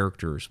the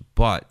characters,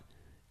 but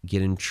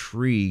get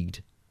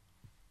intrigued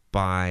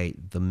by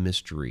the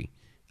mystery,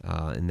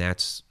 and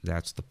that's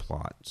the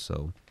plot.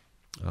 So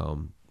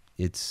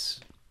it's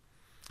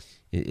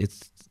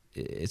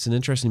an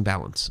interesting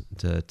balance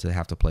to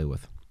have to play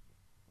with.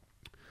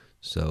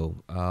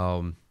 So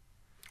all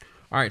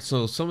right.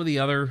 So some of the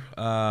other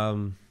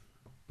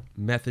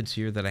methods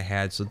here that I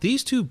had. So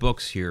these two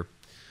books here,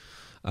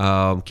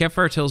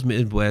 Campfire Tales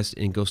Midwest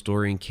and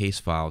Ghostorian Case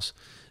Files,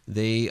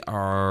 they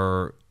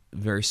are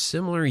very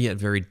similar yet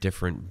very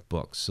different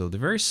books. So they're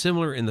very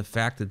similar in the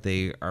fact that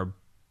they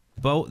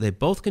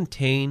both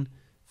contain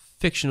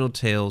fictional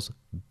tales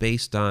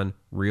based on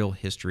real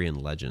history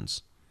and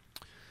legends.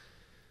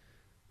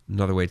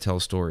 Another way to tell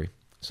a story.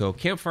 So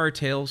Campfire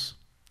Tales,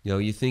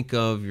 you think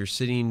of you're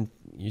sitting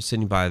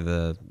by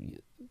the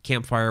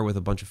campfire with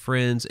a bunch of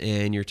friends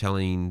and you're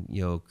telling,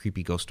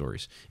 creepy ghost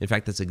stories. In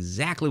fact, that's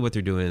exactly what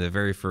they're doing in the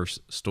very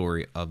first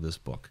story of this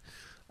book.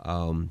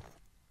 Some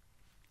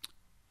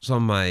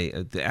of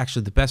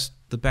the best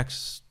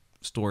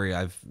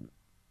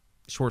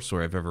short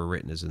story I've ever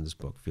written is in this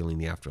book, Feeling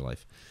the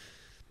Afterlife.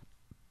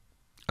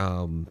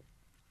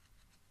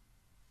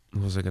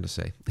 What was I going to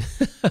say?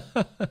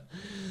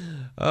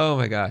 Oh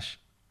my gosh.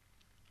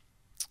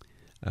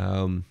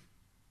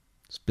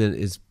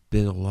 It's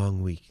been a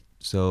long week.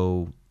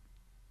 So,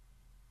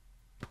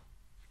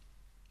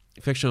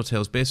 fictional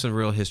tales based on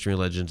real history and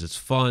legends. It's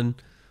fun,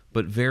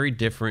 but very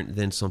different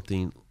than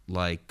something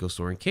like Ghost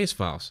Story and Case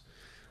Files,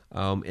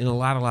 in a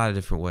lot of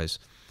different ways.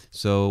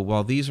 So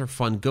while these are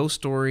fun ghost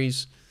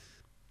stories,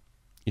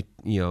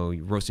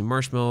 roasting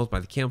marshmallows by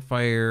the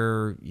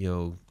campfire,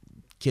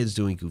 kids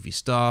doing goofy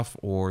stuff,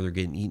 or they're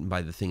getting eaten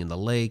by the thing in the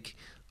lake,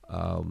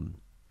 and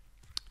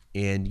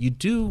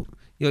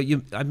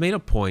I've made a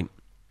point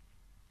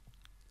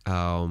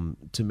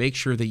to make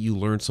sure that you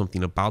learn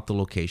something about the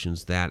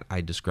locations that I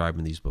describe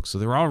in these books. So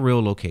they're all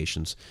real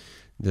locations.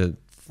 The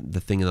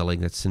thing in the lake,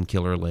 that's Sin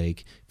Killer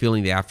Lake.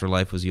 Feeling the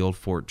Afterlife was the old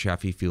Fort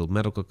Chaffee Field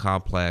Medical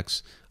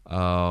Complex.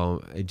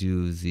 I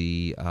do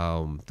the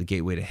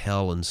Gateway to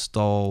Hell in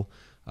Stull,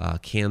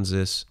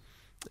 Kansas.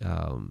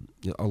 A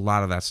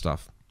lot of that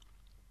stuff.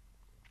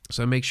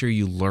 So I make sure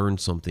you learn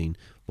something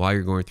while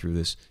you're going through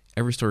this.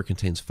 Every story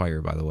contains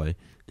fire, by the way.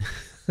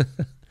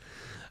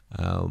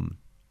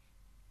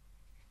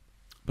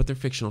 But they're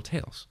fictional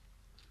tales.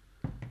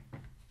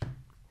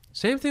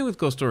 Same thing with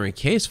Ghost Story and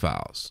Case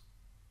Files.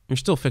 They're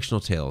still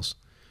fictional tales.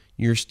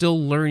 You're still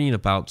learning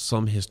about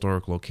some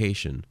historic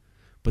location,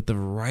 but the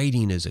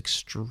writing is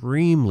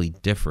extremely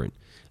different.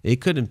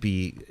 It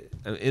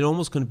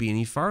almost couldn't be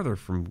any farther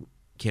from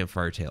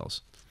Campfire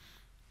Tales.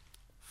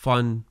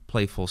 Fun,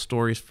 playful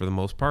stories for the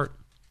most part.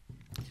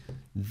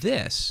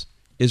 This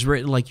is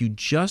written like you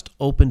just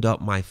opened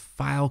up my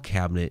file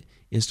cabinet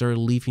and started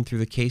leafing through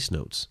the case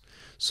notes.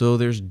 So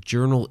there's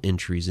journal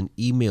entries and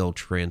email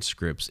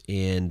transcripts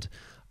and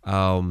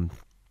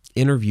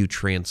interview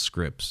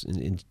transcripts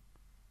and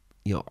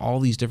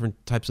all these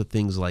different types of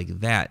things like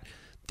that.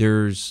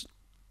 There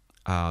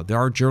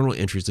are journal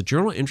entries. The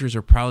journal entries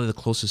are probably the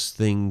closest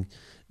thing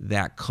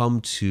that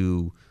come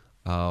to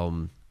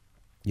a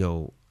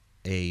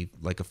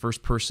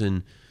first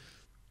person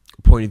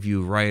point of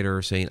view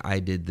writer saying, I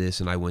did this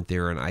and I went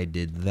there and I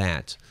did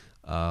that.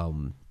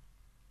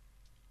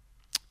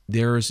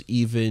 There's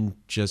even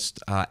just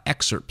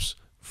excerpts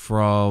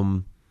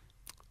from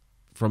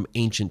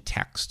ancient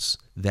texts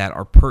that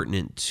are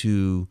pertinent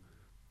to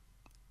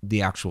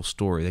the actual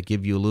story, that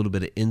give you a little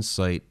bit of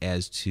insight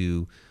as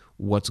to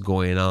what's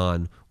going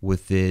on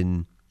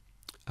within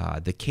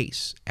the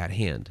case at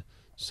hand.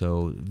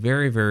 So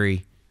very,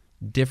 very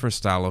different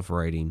style of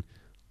writing.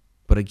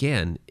 But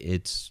again,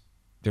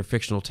 they're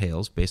fictional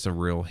tales based on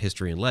real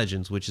history and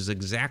legends, which is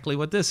exactly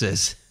what this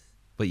is.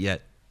 But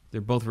yet, they're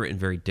both written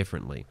very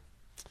differently.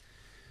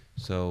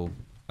 So,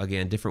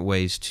 again, different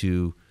ways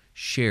to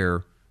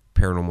share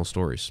paranormal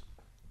stories.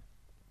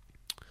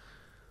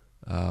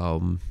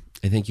 And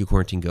thank you,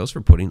 Quarantine Ghost,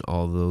 for putting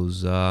all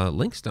those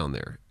links down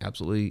there.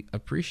 Absolutely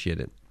appreciate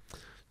it.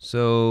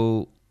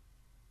 So,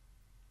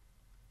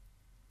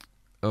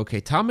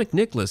 okay, Tom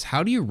McNicholas,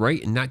 how do you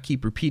write and not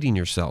keep repeating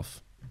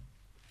yourself?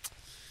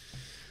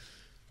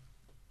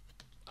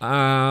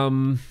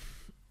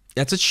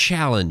 That's a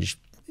challenge.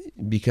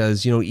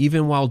 Because,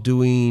 even while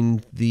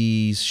doing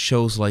these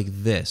shows like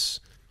this,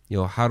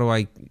 how do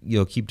I,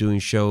 keep doing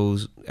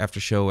shows after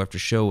show after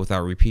show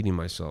without repeating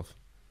myself?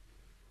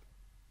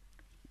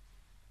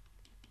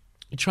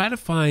 I try to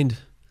find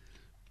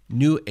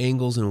new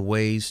angles and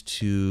ways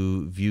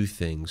to view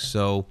things.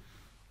 So,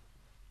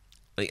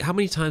 how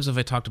many times have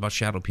I talked about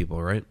shadow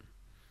people, right?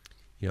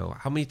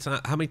 How many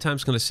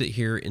times can I sit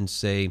here and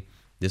say,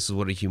 this is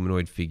what a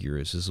humanoid figure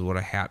is, this is what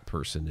a hat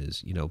person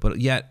is, but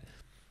yet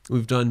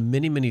we've done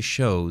many, many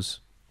shows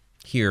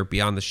here,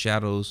 Beyond the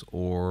Shadows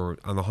or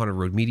on the Haunted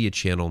Road Media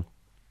channel,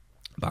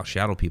 about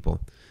shadow people.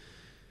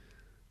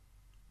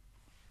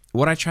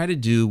 What I try to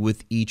do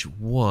with each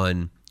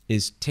one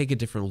is take a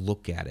different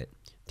look at it,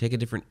 take a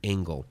different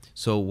angle.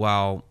 So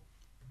while,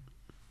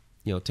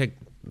 take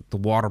the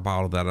water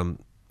bottle that I'm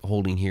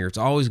holding here, it's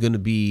always going to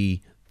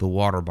be the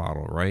water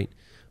bottle, right?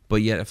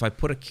 But yet if I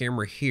put a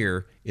camera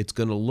here, it's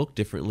going to look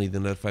differently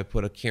than if I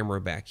put a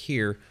camera back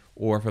here.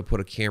 Or if I put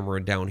a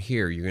camera down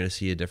here, you're going to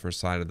see a different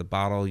side of the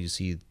bottle. You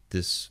see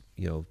this,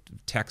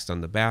 text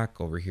on the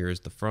back. Over here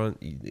is the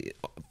front.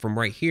 From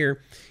right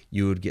here,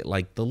 you would get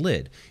like the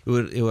lid.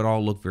 It would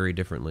all look very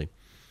differently.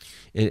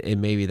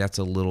 And maybe that's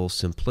a little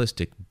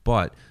simplistic,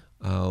 but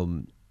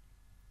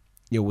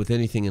with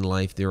anything in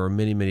life, there are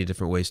many, many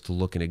different ways to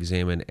look and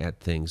examine at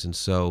things. And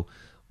so,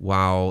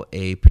 while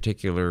a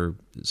particular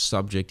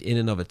subject in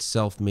and of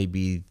itself may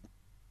be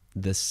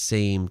the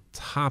same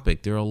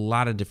topic, there are a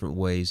lot of different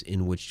ways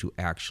in which to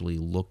actually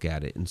look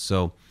at it. And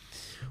so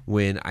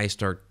when I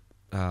start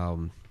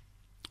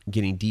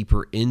getting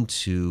deeper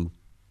into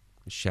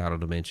shadow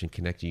dimension,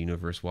 connected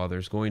universe, while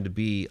there's going to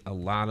be a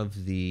lot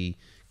of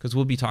because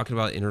we'll be talking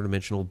about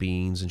interdimensional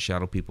beings and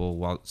shadow people,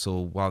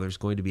 while there's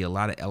going to be a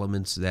lot of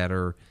elements that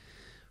are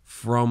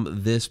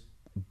from this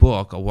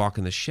book, A Walk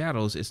in the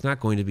Shadows, it's not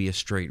going to be a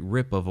straight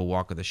rip of A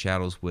Walk in the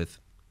Shadows with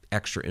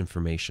extra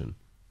information.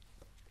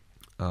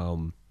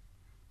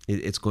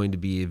 It's going to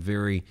be a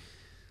very,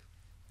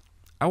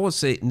 I won't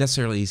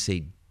necessarily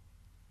say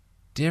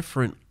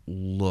different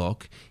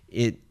look.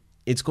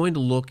 It's going to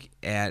look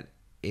at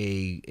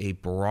a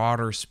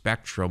broader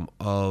spectrum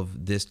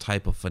of this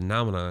type of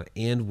phenomena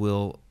and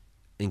will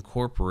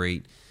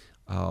incorporate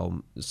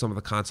some of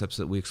the concepts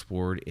that we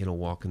explored in A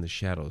Walk in the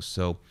Shadows.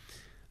 So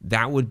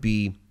that would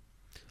be,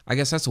 I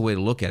guess that's a way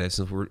to look at it,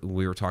 since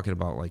we were talking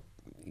about like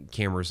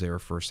cameras there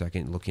for a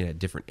second, looking at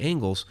different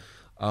angles.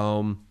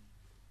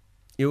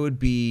 It would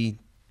be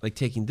like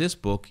taking this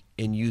book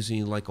and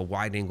using like a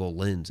wide angle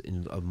lens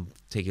and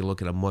taking a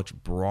look at a much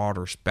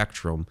broader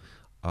spectrum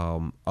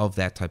of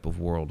that type of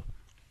world.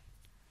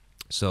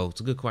 So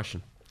it's a good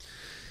question.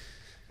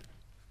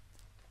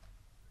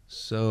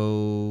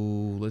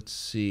 So let's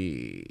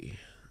see.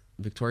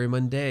 Victoria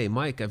Monday.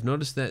 Mike, I've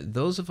noticed that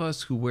those of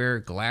us who wear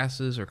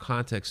glasses or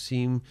contacts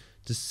seem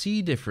to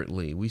see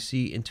differently. We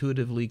see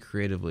intuitively,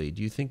 creatively.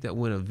 Do you think that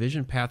when a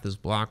vision path is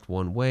blocked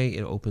one way,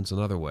 it opens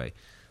another way?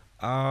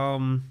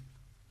 I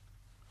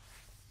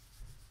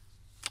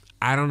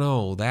don't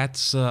know.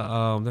 That's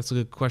a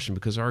good question,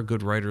 because there are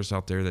good writers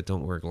out there that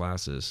don't wear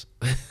glasses.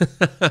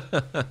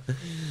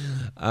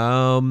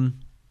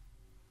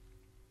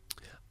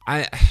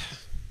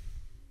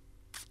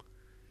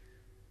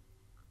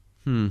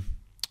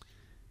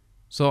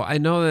 So I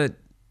know that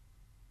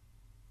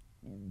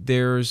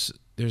there's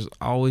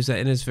always that,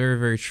 and it's very,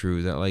 very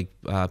true that like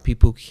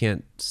people who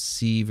can't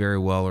see very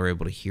well are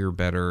able to hear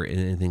better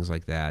and things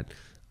like that.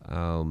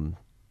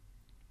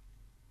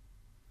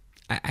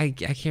 I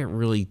can't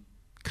really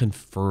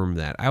confirm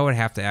that. I would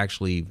have to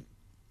actually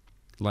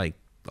like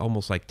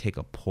almost like take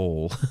a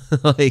poll,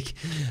 like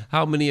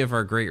how many of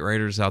our great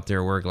writers out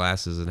there wear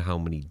glasses and how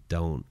many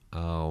don't.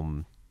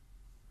 I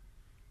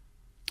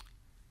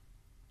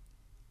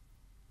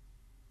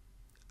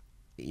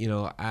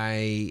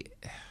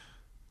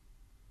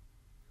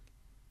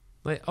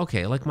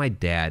like my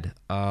dad.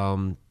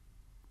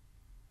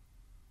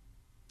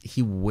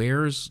 He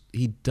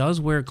does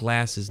wear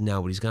glasses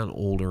now, but he's gotten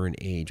older in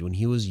age. When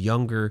he was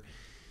younger,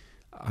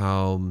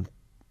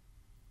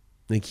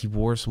 like he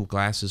wore some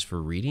glasses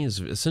for reading, is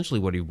essentially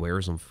what he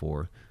wears them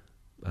for.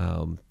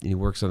 And he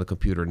works on the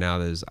computer now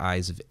that his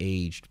eyes have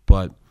aged,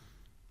 but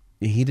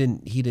he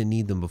didn't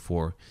need them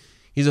before.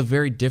 He's a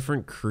very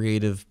different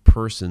creative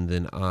person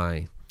than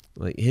I.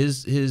 Like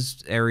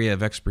his area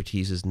of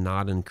expertise is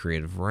not in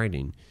creative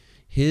writing.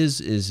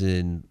 His is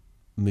in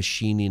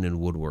machining and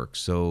woodwork.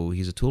 So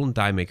he's a tool and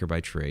die maker by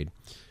trade,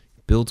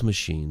 builds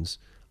machines.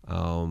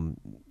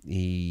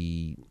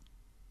 He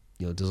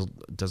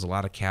does a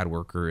lot of CAD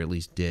work, or at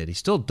least did. He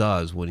still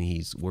does when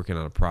he's working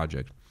on a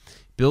project.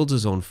 Builds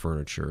his own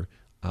furniture.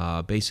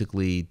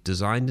 Basically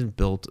designed and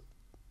built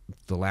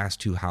the last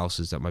two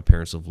houses that my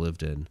parents have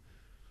lived in.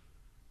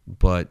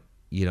 But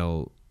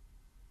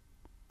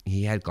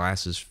he had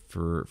glasses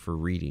for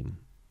reading.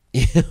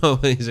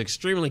 He's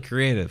extremely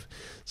creative.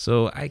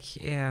 So I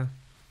can't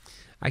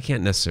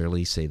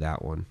necessarily say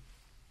that one.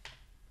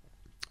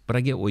 But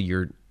I get what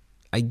you're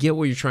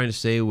trying to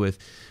say with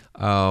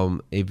a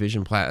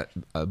vision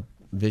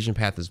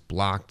path is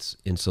blocked,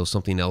 and so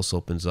something else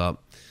opens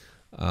up.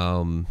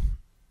 I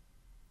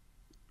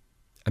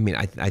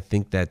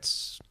think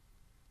that's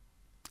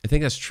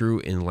true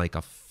in like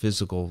a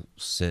physical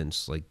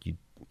sense. Like you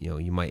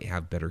might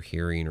have better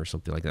hearing or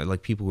something like that.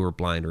 Like people who are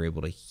blind are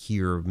able to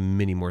hear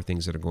many more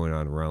things that are going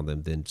on around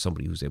them than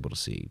somebody who's able to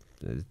see.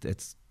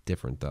 It's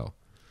different though.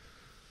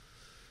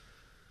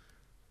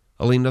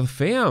 Alina the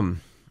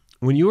fam,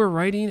 when you were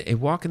writing A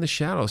Walk in the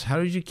Shadows, how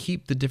did you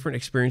keep the different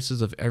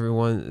experiences of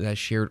everyone that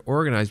shared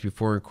organized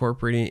before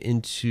incorporating it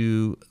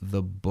into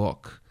the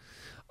book?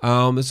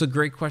 It's a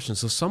great question.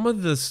 So some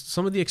of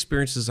the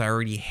experiences I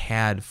already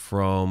had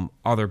from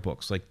other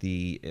books, like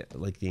the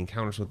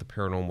Encounters with the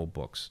Paranormal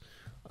books.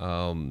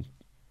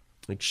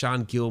 Like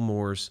Sean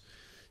Gilmore's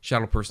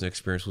Shadow Person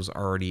experience was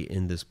already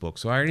in this book,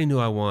 so I already knew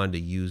I wanted to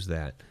use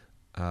that.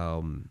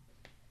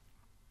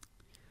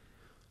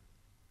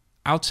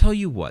 I'll tell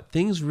you what,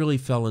 things really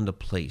fell into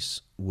place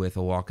with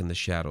A Walk in the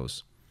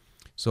Shadows.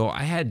 So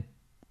I had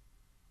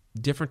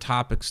different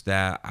topics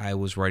that I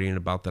was writing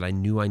about that I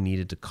knew I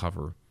needed to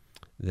cover,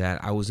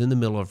 that I was in the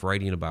middle of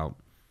writing about.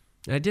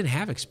 And I didn't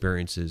have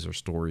experiences or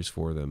stories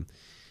for them.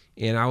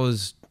 And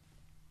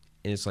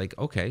it's like,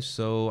 okay,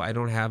 so I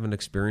don't have an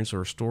experience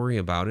or a story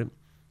about it.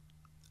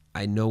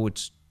 I know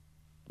it's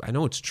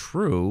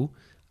true.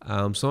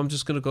 So I'm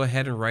just going to go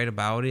ahead and write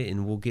about it,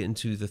 and we'll get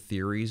into the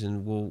theories,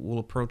 and we'll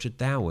approach it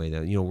that way.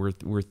 That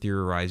we're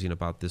theorizing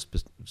about this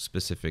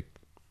specific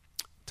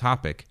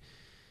topic.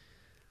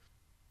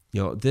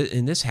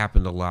 And this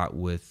happened a lot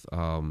with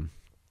the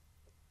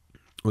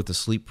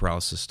sleep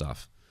paralysis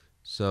stuff.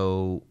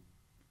 So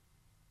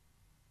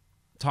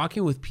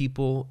talking with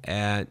people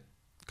at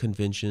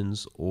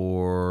conventions,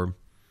 or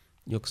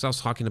because I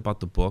was talking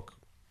about the book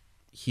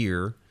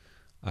here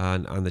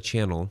on the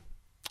channel,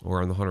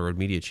 or on the Haunted Road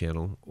Media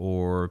channel,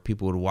 or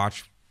people would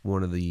watch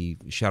one of the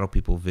Shadow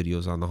People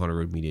videos on the Haunted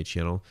Road Media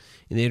channel,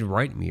 and they'd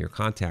write me or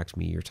contact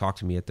me or talk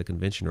to me at the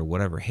convention or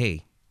whatever.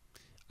 Hey,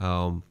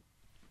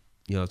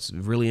 it's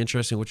really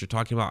interesting what you're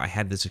talking about. I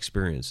had this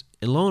experience.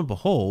 And lo and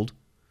behold,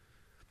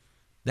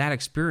 that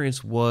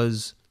experience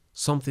was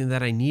something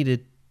that I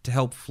needed to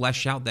help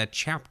flesh out that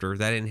chapter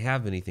that I didn't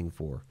have anything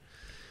for.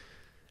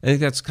 I think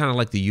that's kind of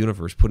like the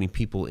universe putting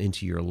people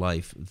into your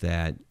life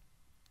that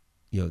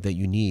that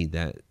you need,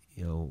 that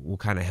will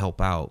kind of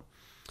help out.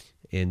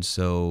 And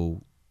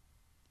so,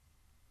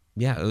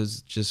 yeah, it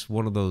was just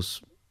one of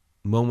those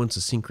moments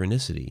of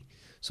synchronicity.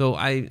 So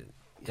I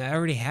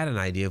already had an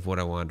idea of what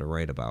I wanted to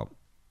write about,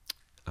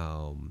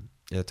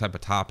 the type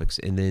of topics,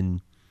 and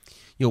then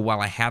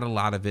while I had a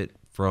lot of it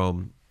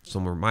from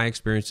some of my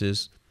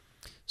experiences,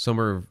 some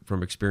are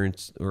from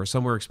experience, or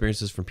some were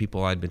experiences from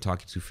people I'd been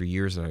talking to for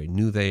years, and I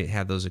knew they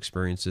had those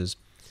experiences.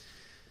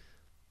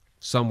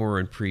 Some were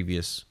in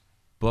previous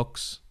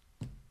books,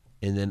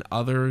 and then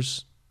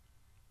others,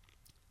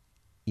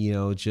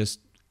 just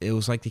it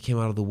was like they came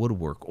out of the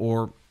woodwork.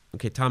 Or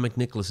okay, Tom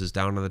McNicholas is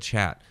down in the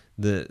chat.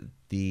 The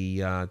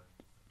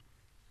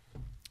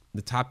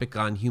topic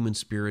on human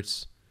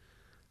spirits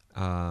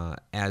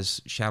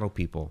as shadow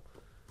people.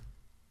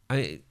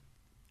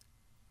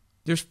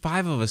 There's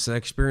 5 of us that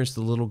experienced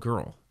the little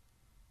girl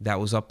that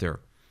was up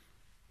there.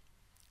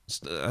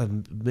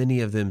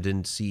 Many of them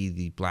didn't see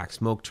the black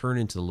smoke turn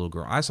into the little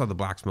girl. I saw the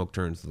black smoke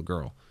turn into the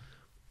girl.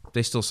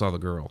 They still saw the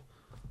girl.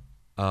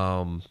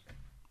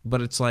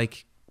 But it's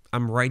like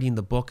I'm writing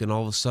the book, and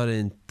all of a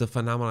sudden the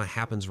phenomenon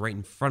happens right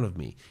in front of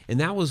me. And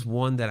that was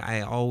one that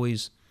I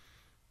always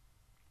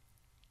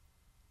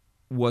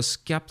was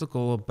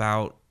skeptical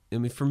about,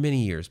 for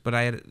many years. But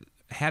I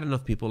had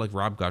enough people like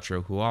Rob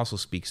Guttrow, who also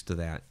speaks to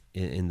that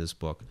in this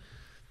book,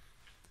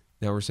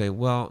 that were saying,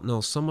 well,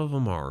 no, some of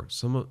them are.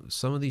 Some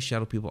of these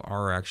shadow people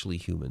are actually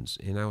humans.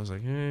 And I was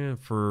like,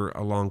 for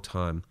a long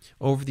time.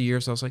 Over the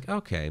years, I was like,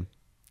 okay,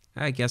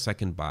 I guess I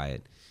can buy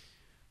it.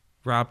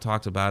 Rob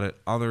talked about it.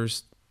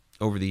 Others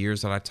over the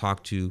years that I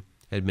talked to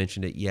had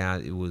mentioned it. Yeah,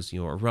 it was, a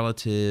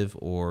relative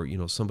or,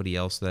 somebody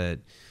else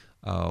that,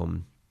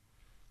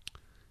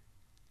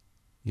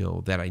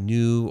 that I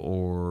knew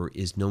or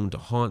is known to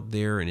haunt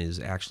there and is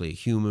actually a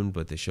human,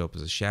 but they show up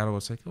as a shadow.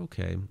 It's like,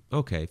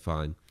 okay,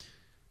 fine.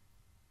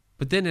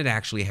 But then it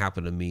actually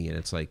happened to me, and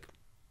it's like,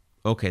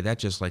 okay, that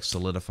just like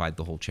solidified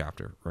the whole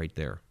chapter right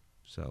there.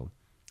 So,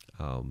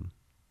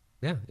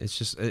 yeah,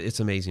 it's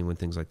amazing when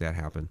things like that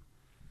happen.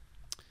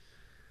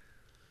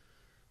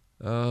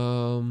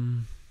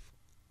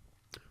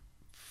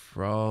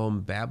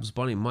 From Babs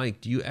Bunny, Mike,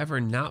 do you ever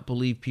not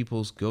believe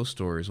people's ghost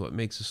stories? What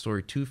makes a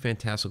story too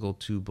fantastical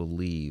to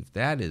believe?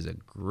 That is a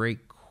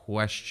great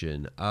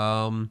question.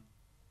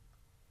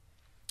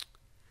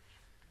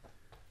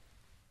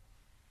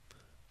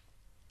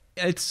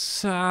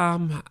 It's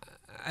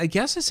I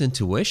guess it's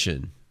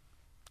intuition.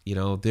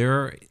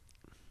 There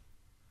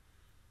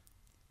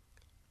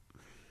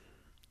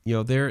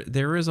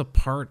is a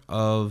part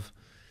of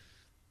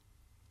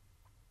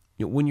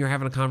when you're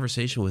having a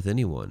conversation with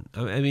anyone.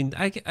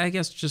 I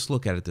guess just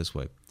look at it this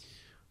way.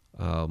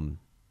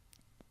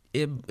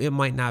 It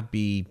might not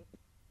be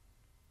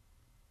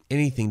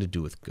anything to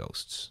do with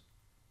ghosts.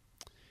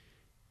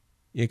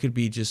 It could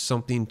be just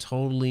something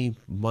totally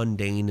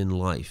mundane in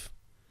life.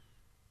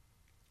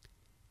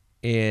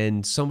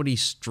 And somebody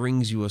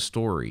strings you a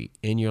story,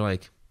 and you're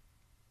like,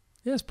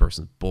 this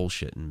person's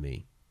bullshitting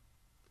me.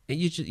 And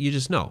you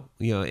just know.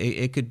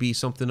 It could be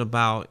something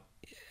about,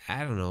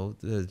 I don't know,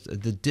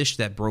 the dish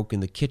that broke in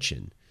the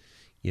kitchen,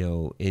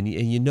 and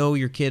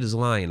your kid is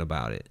lying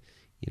about it,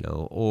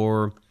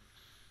 or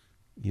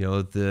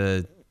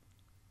the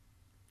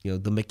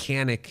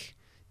mechanic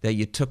that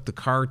you took the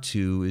car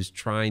to is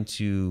trying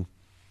to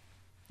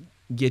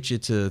get you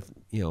to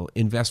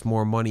invest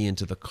more money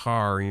into the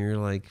car, and you're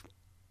like,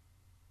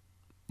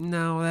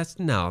 no,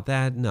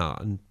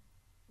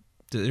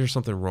 there's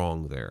something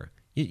wrong there.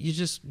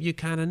 You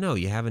kind of know.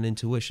 You have an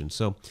intuition.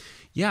 So,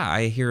 yeah,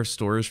 I hear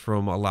stories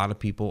from a lot of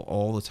people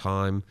all the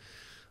time,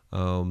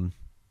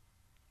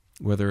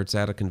 whether it's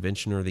at a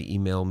convention or they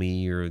email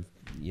me or,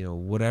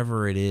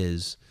 whatever it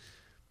is.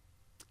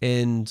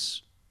 And,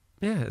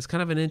 yeah, it's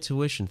kind of an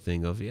intuition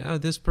thing of,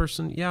 this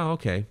person,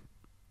 okay,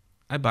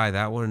 I buy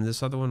that one. And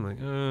this other one, like,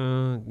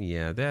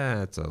 yeah,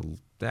 that's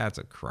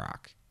a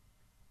crock.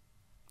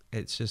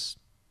 It's just,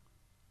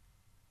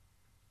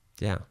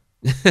 yeah.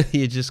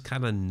 You just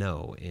kind of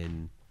know,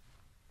 and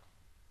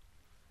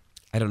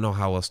I don't know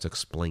how else to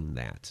explain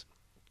that.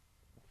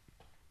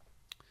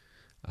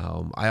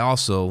 I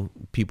also,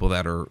 people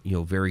that are,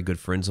 very good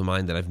friends of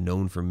mine that I've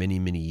known for many,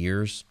 many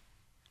years.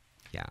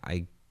 Yeah,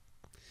 I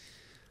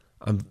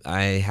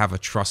have a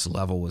trust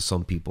level with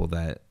some people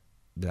that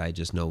I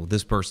just know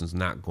this person's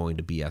not going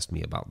to BS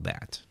me about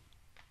that.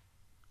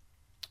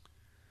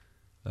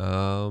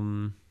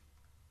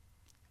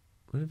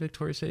 What did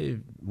Victoria say?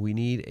 We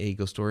need a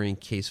Ghostorian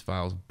Case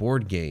Files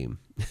board game.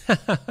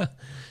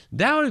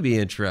 That would be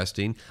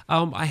interesting.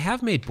 I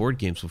have made board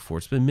games before.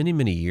 It's been many,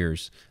 many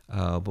years.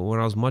 But when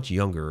I was much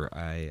younger,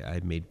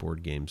 I made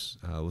board games.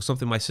 It was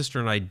something my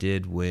sister and I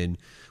did when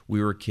we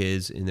were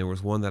kids, and there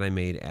was one that I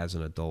made as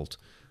an adult.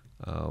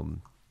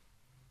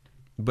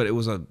 But it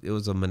was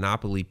a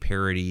Monopoly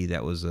parody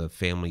that was a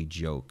family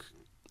joke.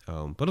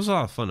 But it was a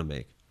lot of fun to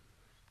make.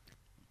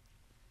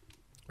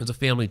 It's a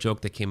family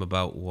joke that came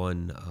about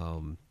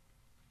one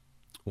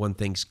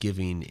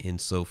Thanksgiving,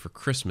 and so for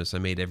Christmas I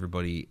made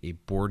everybody a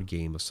board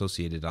game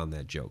associated on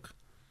that joke.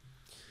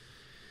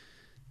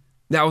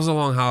 That was a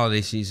long holiday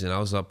season. I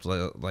was up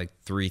like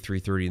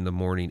 3:30 in the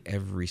morning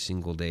every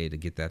single day to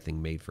get that thing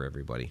made for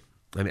everybody.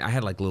 I mean, I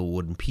had like little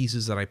wooden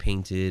pieces that I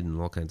painted and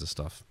all kinds of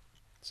stuff.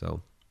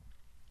 So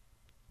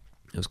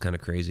it was kind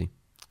of crazy.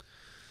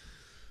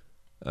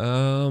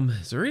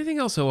 Is there anything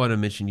else I want to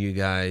mention to you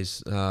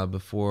guys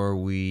before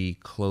we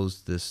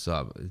close this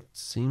up? It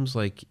seems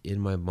like in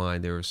my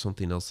mind there was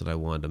something else that I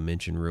wanted to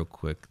mention real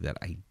quick that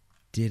I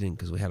didn't,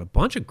 because we had a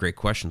bunch of great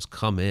questions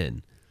come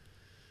in.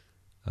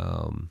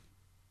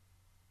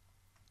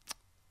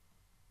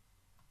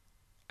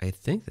 I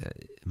think that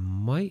it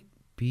might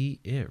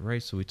be it,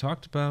 right? So we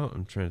talked about,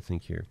 I'm trying to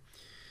think here.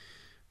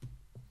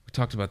 We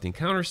talked about the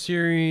Encounter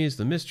series,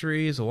 the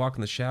mysteries, A Walk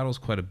in the Shadows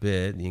quite a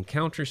bit. The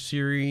Encounter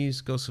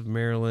series, Ghosts of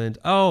Maryland.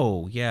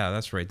 Oh, yeah,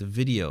 that's right. The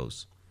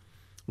videos.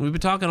 We've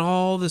been talking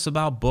all this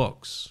about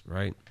books,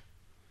 right?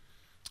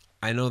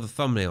 I know the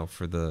thumbnail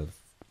for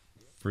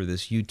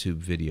this YouTube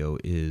video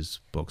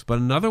is books, but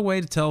another way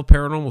to tell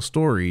paranormal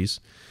stories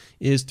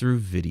is through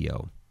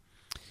video.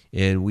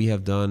 And we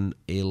have done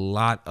a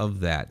lot of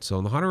that. So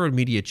on the Haunted Road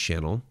Media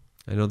channel,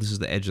 I know this is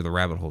the Edge of the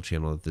Rabbit Hole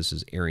channel that this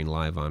is airing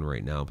live on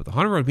right now, but the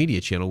Haunted Road Media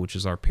channel, which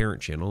is our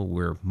parent channel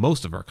where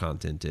most of our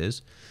content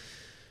is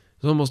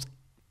almost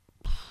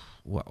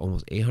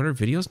 800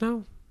 videos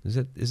now? Is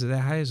it that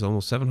high? Is it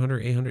almost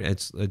 700, 800?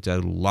 It's a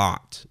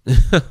lot.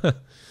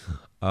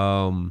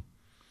 And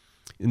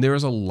there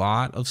is a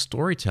lot of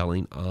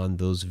storytelling on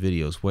those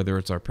videos, whether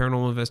it's our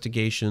paranormal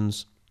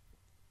investigations,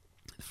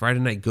 Friday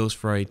Night Ghost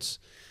Frights.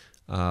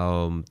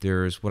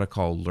 There's what I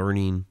call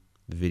learning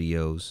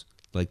videos,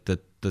 like the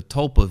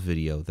Tulpa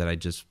video that I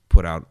just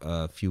put out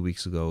a few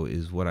weeks ago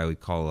is what I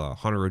would call a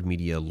Haunted Road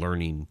Media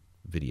learning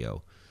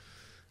video.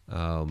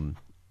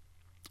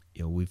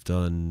 We've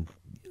done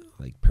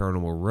like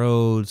Paranormal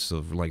Roads,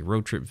 so like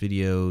road trip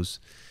videos,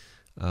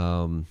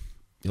 a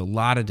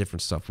lot of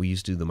different stuff. We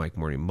used to do the Mike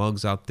Morning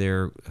mugs out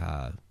there.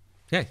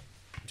 Hey,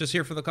 just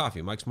here for the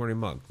coffee, Mike's Morning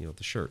mug,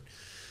 the shirt.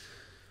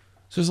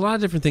 So there's a lot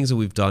of different things that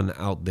we've done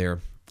out there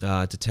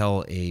to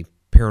tell a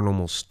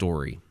paranormal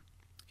story.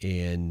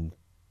 And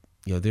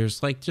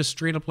there's like just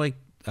straight up like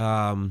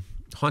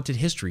haunted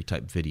history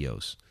type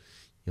videos,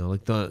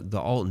 like the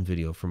Alton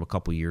video from a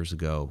couple years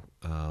ago,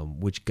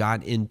 which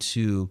got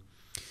into,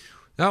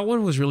 that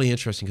one was really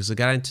interesting because it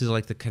got into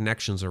like the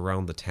connections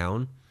around the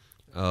town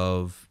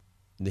of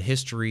the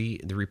history,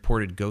 the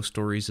reported ghost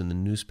stories in the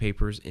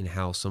newspapers, and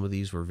how some of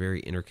these were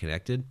very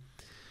interconnected.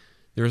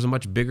 There was a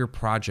much bigger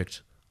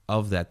project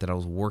of that I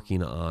was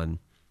working on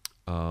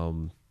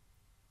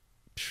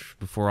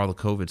before all the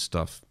COVID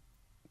stuff.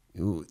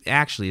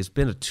 Actually, it's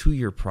been a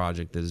 2-year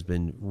project that has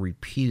been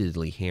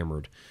repeatedly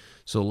hammered.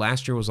 So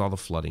last year was all the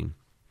flooding.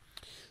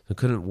 I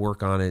couldn't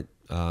work on it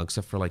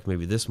except for like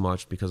maybe this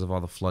much because of all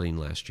the flooding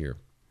last year.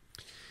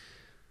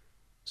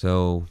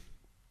 So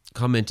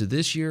come into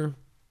this year,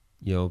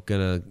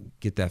 gonna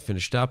get that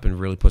finished up and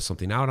really put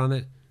something out on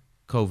it.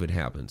 COVID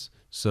happens.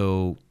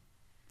 So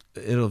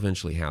it'll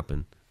eventually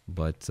happen.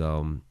 But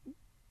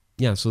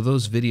yeah, so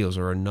those videos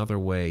are another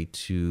way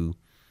to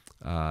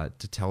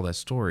tell that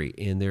story.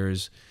 And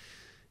there's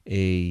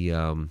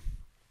when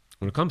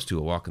it comes to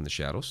A Walk in the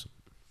Shadows,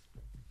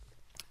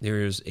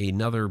 there's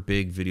another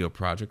big video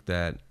project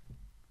that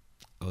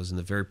I was in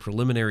the very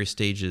preliminary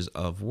stages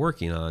of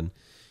working on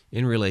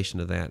in relation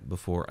to that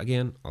before,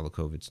 again, all the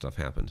COVID stuff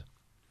happened.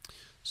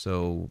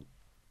 So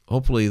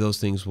hopefully those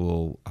things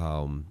will,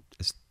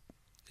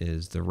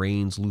 as the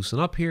reins loosen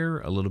up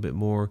here a little bit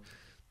more,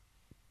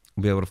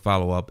 we'll be able to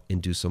follow up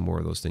and do some more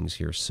of those things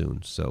here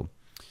soon. So,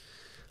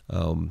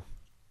 and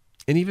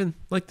even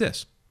like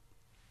this,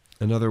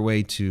 another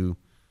way to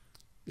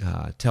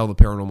tell the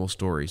paranormal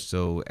stories.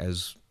 So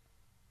as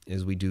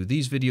we do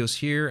these videos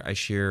here, I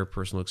share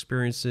personal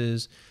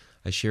experiences.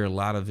 I share a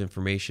lot of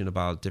information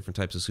about different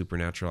types of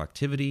supernatural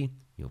activity.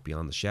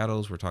 Beyond the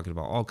shadows, we're talking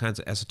about all kinds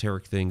of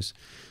esoteric things.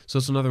 So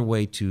it's another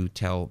way to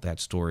tell that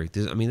story.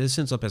 This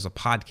ends up as a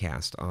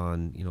podcast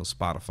on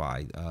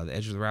Spotify. The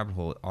Edge of the Rabbit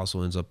Hole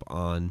also ends up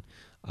on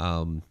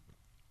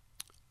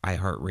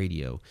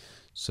iHeartRadio.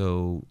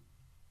 So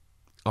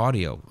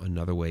audio,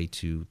 another way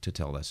to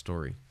tell that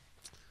story.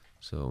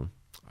 So,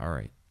 all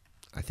right.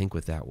 I think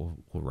with that, we'll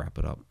wrap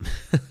it up.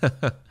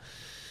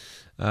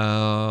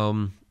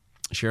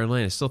 Sharon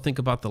Lane, I still think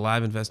about the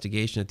live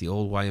investigation at the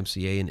old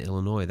YMCA in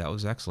Illinois. That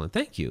was excellent.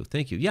 Thank you.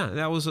 Yeah,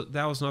 that was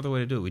another way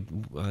to do it.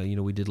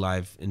 We did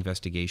live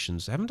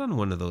investigations. I haven't done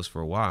one of those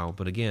for a while,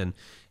 but again,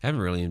 I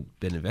haven't really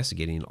been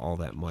investigating all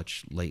that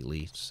much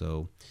lately.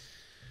 So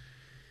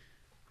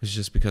it's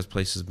just because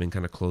places have been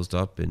kind of closed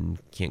up and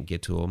can't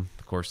get to them.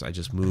 Of course, I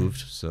just moved,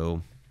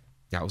 so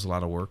that was a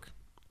lot of work.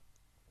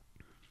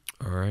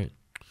 All right.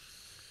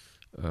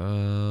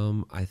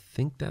 I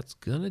think that's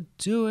gonna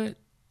do it.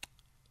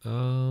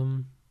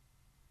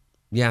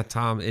 Yeah,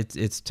 Tom,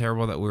 it's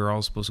terrible that we were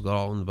all supposed to go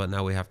all in, but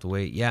now we have to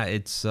wait. Yeah,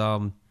 it's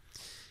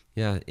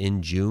Yeah,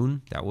 in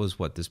June. That was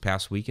what, this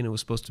past weekend it was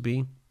supposed to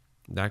be.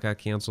 That got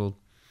canceled.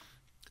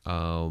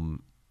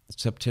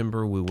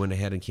 September, we went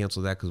ahead and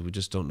canceled that because we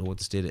just don't know what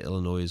the state of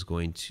Illinois is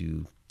going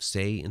to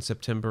say in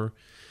September.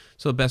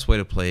 So the best way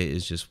to play it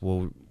is just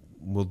we'll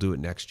do it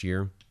next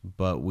year.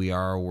 But we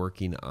are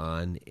working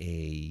on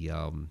a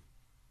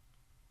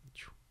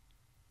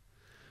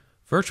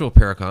virtual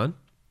Paracon.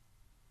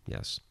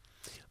 Yes.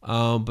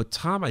 But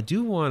Tom, I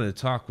do want to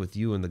talk with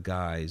you and the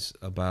guys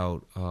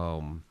about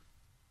Alton,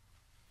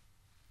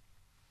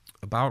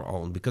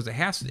 because it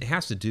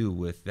has to do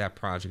with that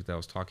project that I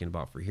was talking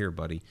about for here,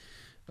 buddy.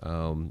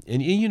 And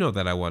you know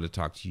that I want to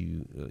talk to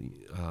you,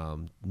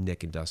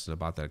 Nick and Dustin,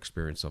 about that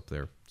experience up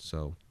there.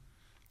 So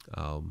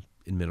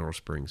in Mineral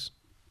Springs.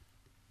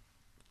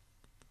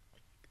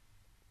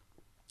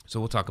 So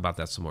we'll talk about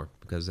that some more,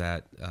 because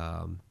that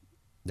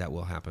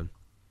will happen.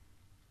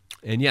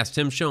 And yes,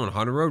 Tim's showing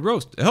Haunted Road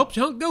Roast. It helps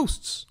hunt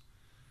ghosts.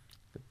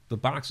 The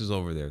box is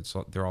over there.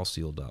 They're all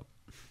sealed up.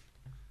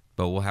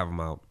 But we'll have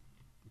them out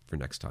for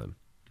next time.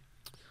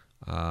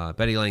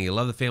 Betty Lang, you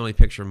love the family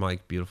picture,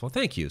 Mike. Beautiful.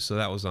 Thank you. So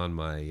that was on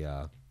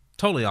my,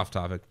 totally off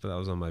topic, but that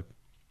was on my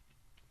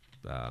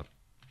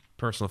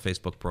personal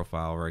Facebook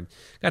profile, where I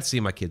got to see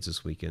my kids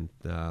this weekend,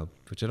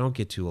 which I don't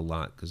get to a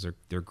lot because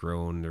they're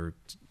grown. They're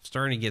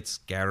starting to get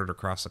scattered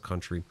across the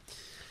country.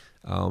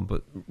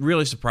 But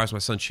really surprised, my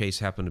son Chase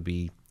happened to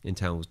be in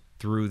town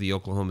through the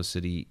Oklahoma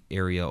City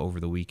area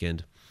over the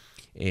weekend,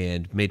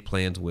 and made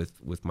plans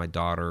with my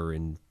daughter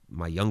and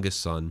my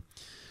youngest son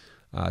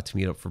to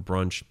meet up for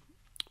brunch.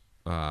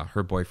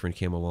 Her boyfriend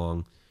came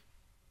along.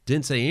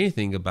 Didn't say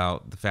anything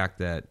about the fact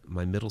that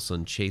my middle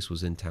son Chase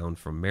was in town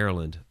from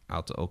Maryland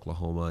out to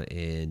Oklahoma,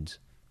 and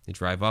they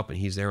drive up and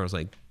he's there. I was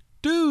like,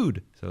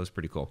 dude! So it was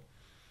pretty cool.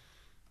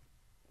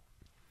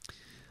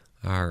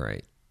 All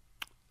right.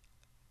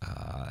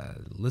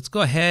 Let's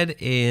go ahead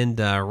and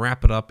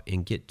wrap it up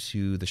and get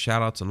to the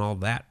shout outs and all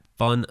that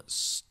fun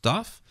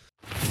stuff.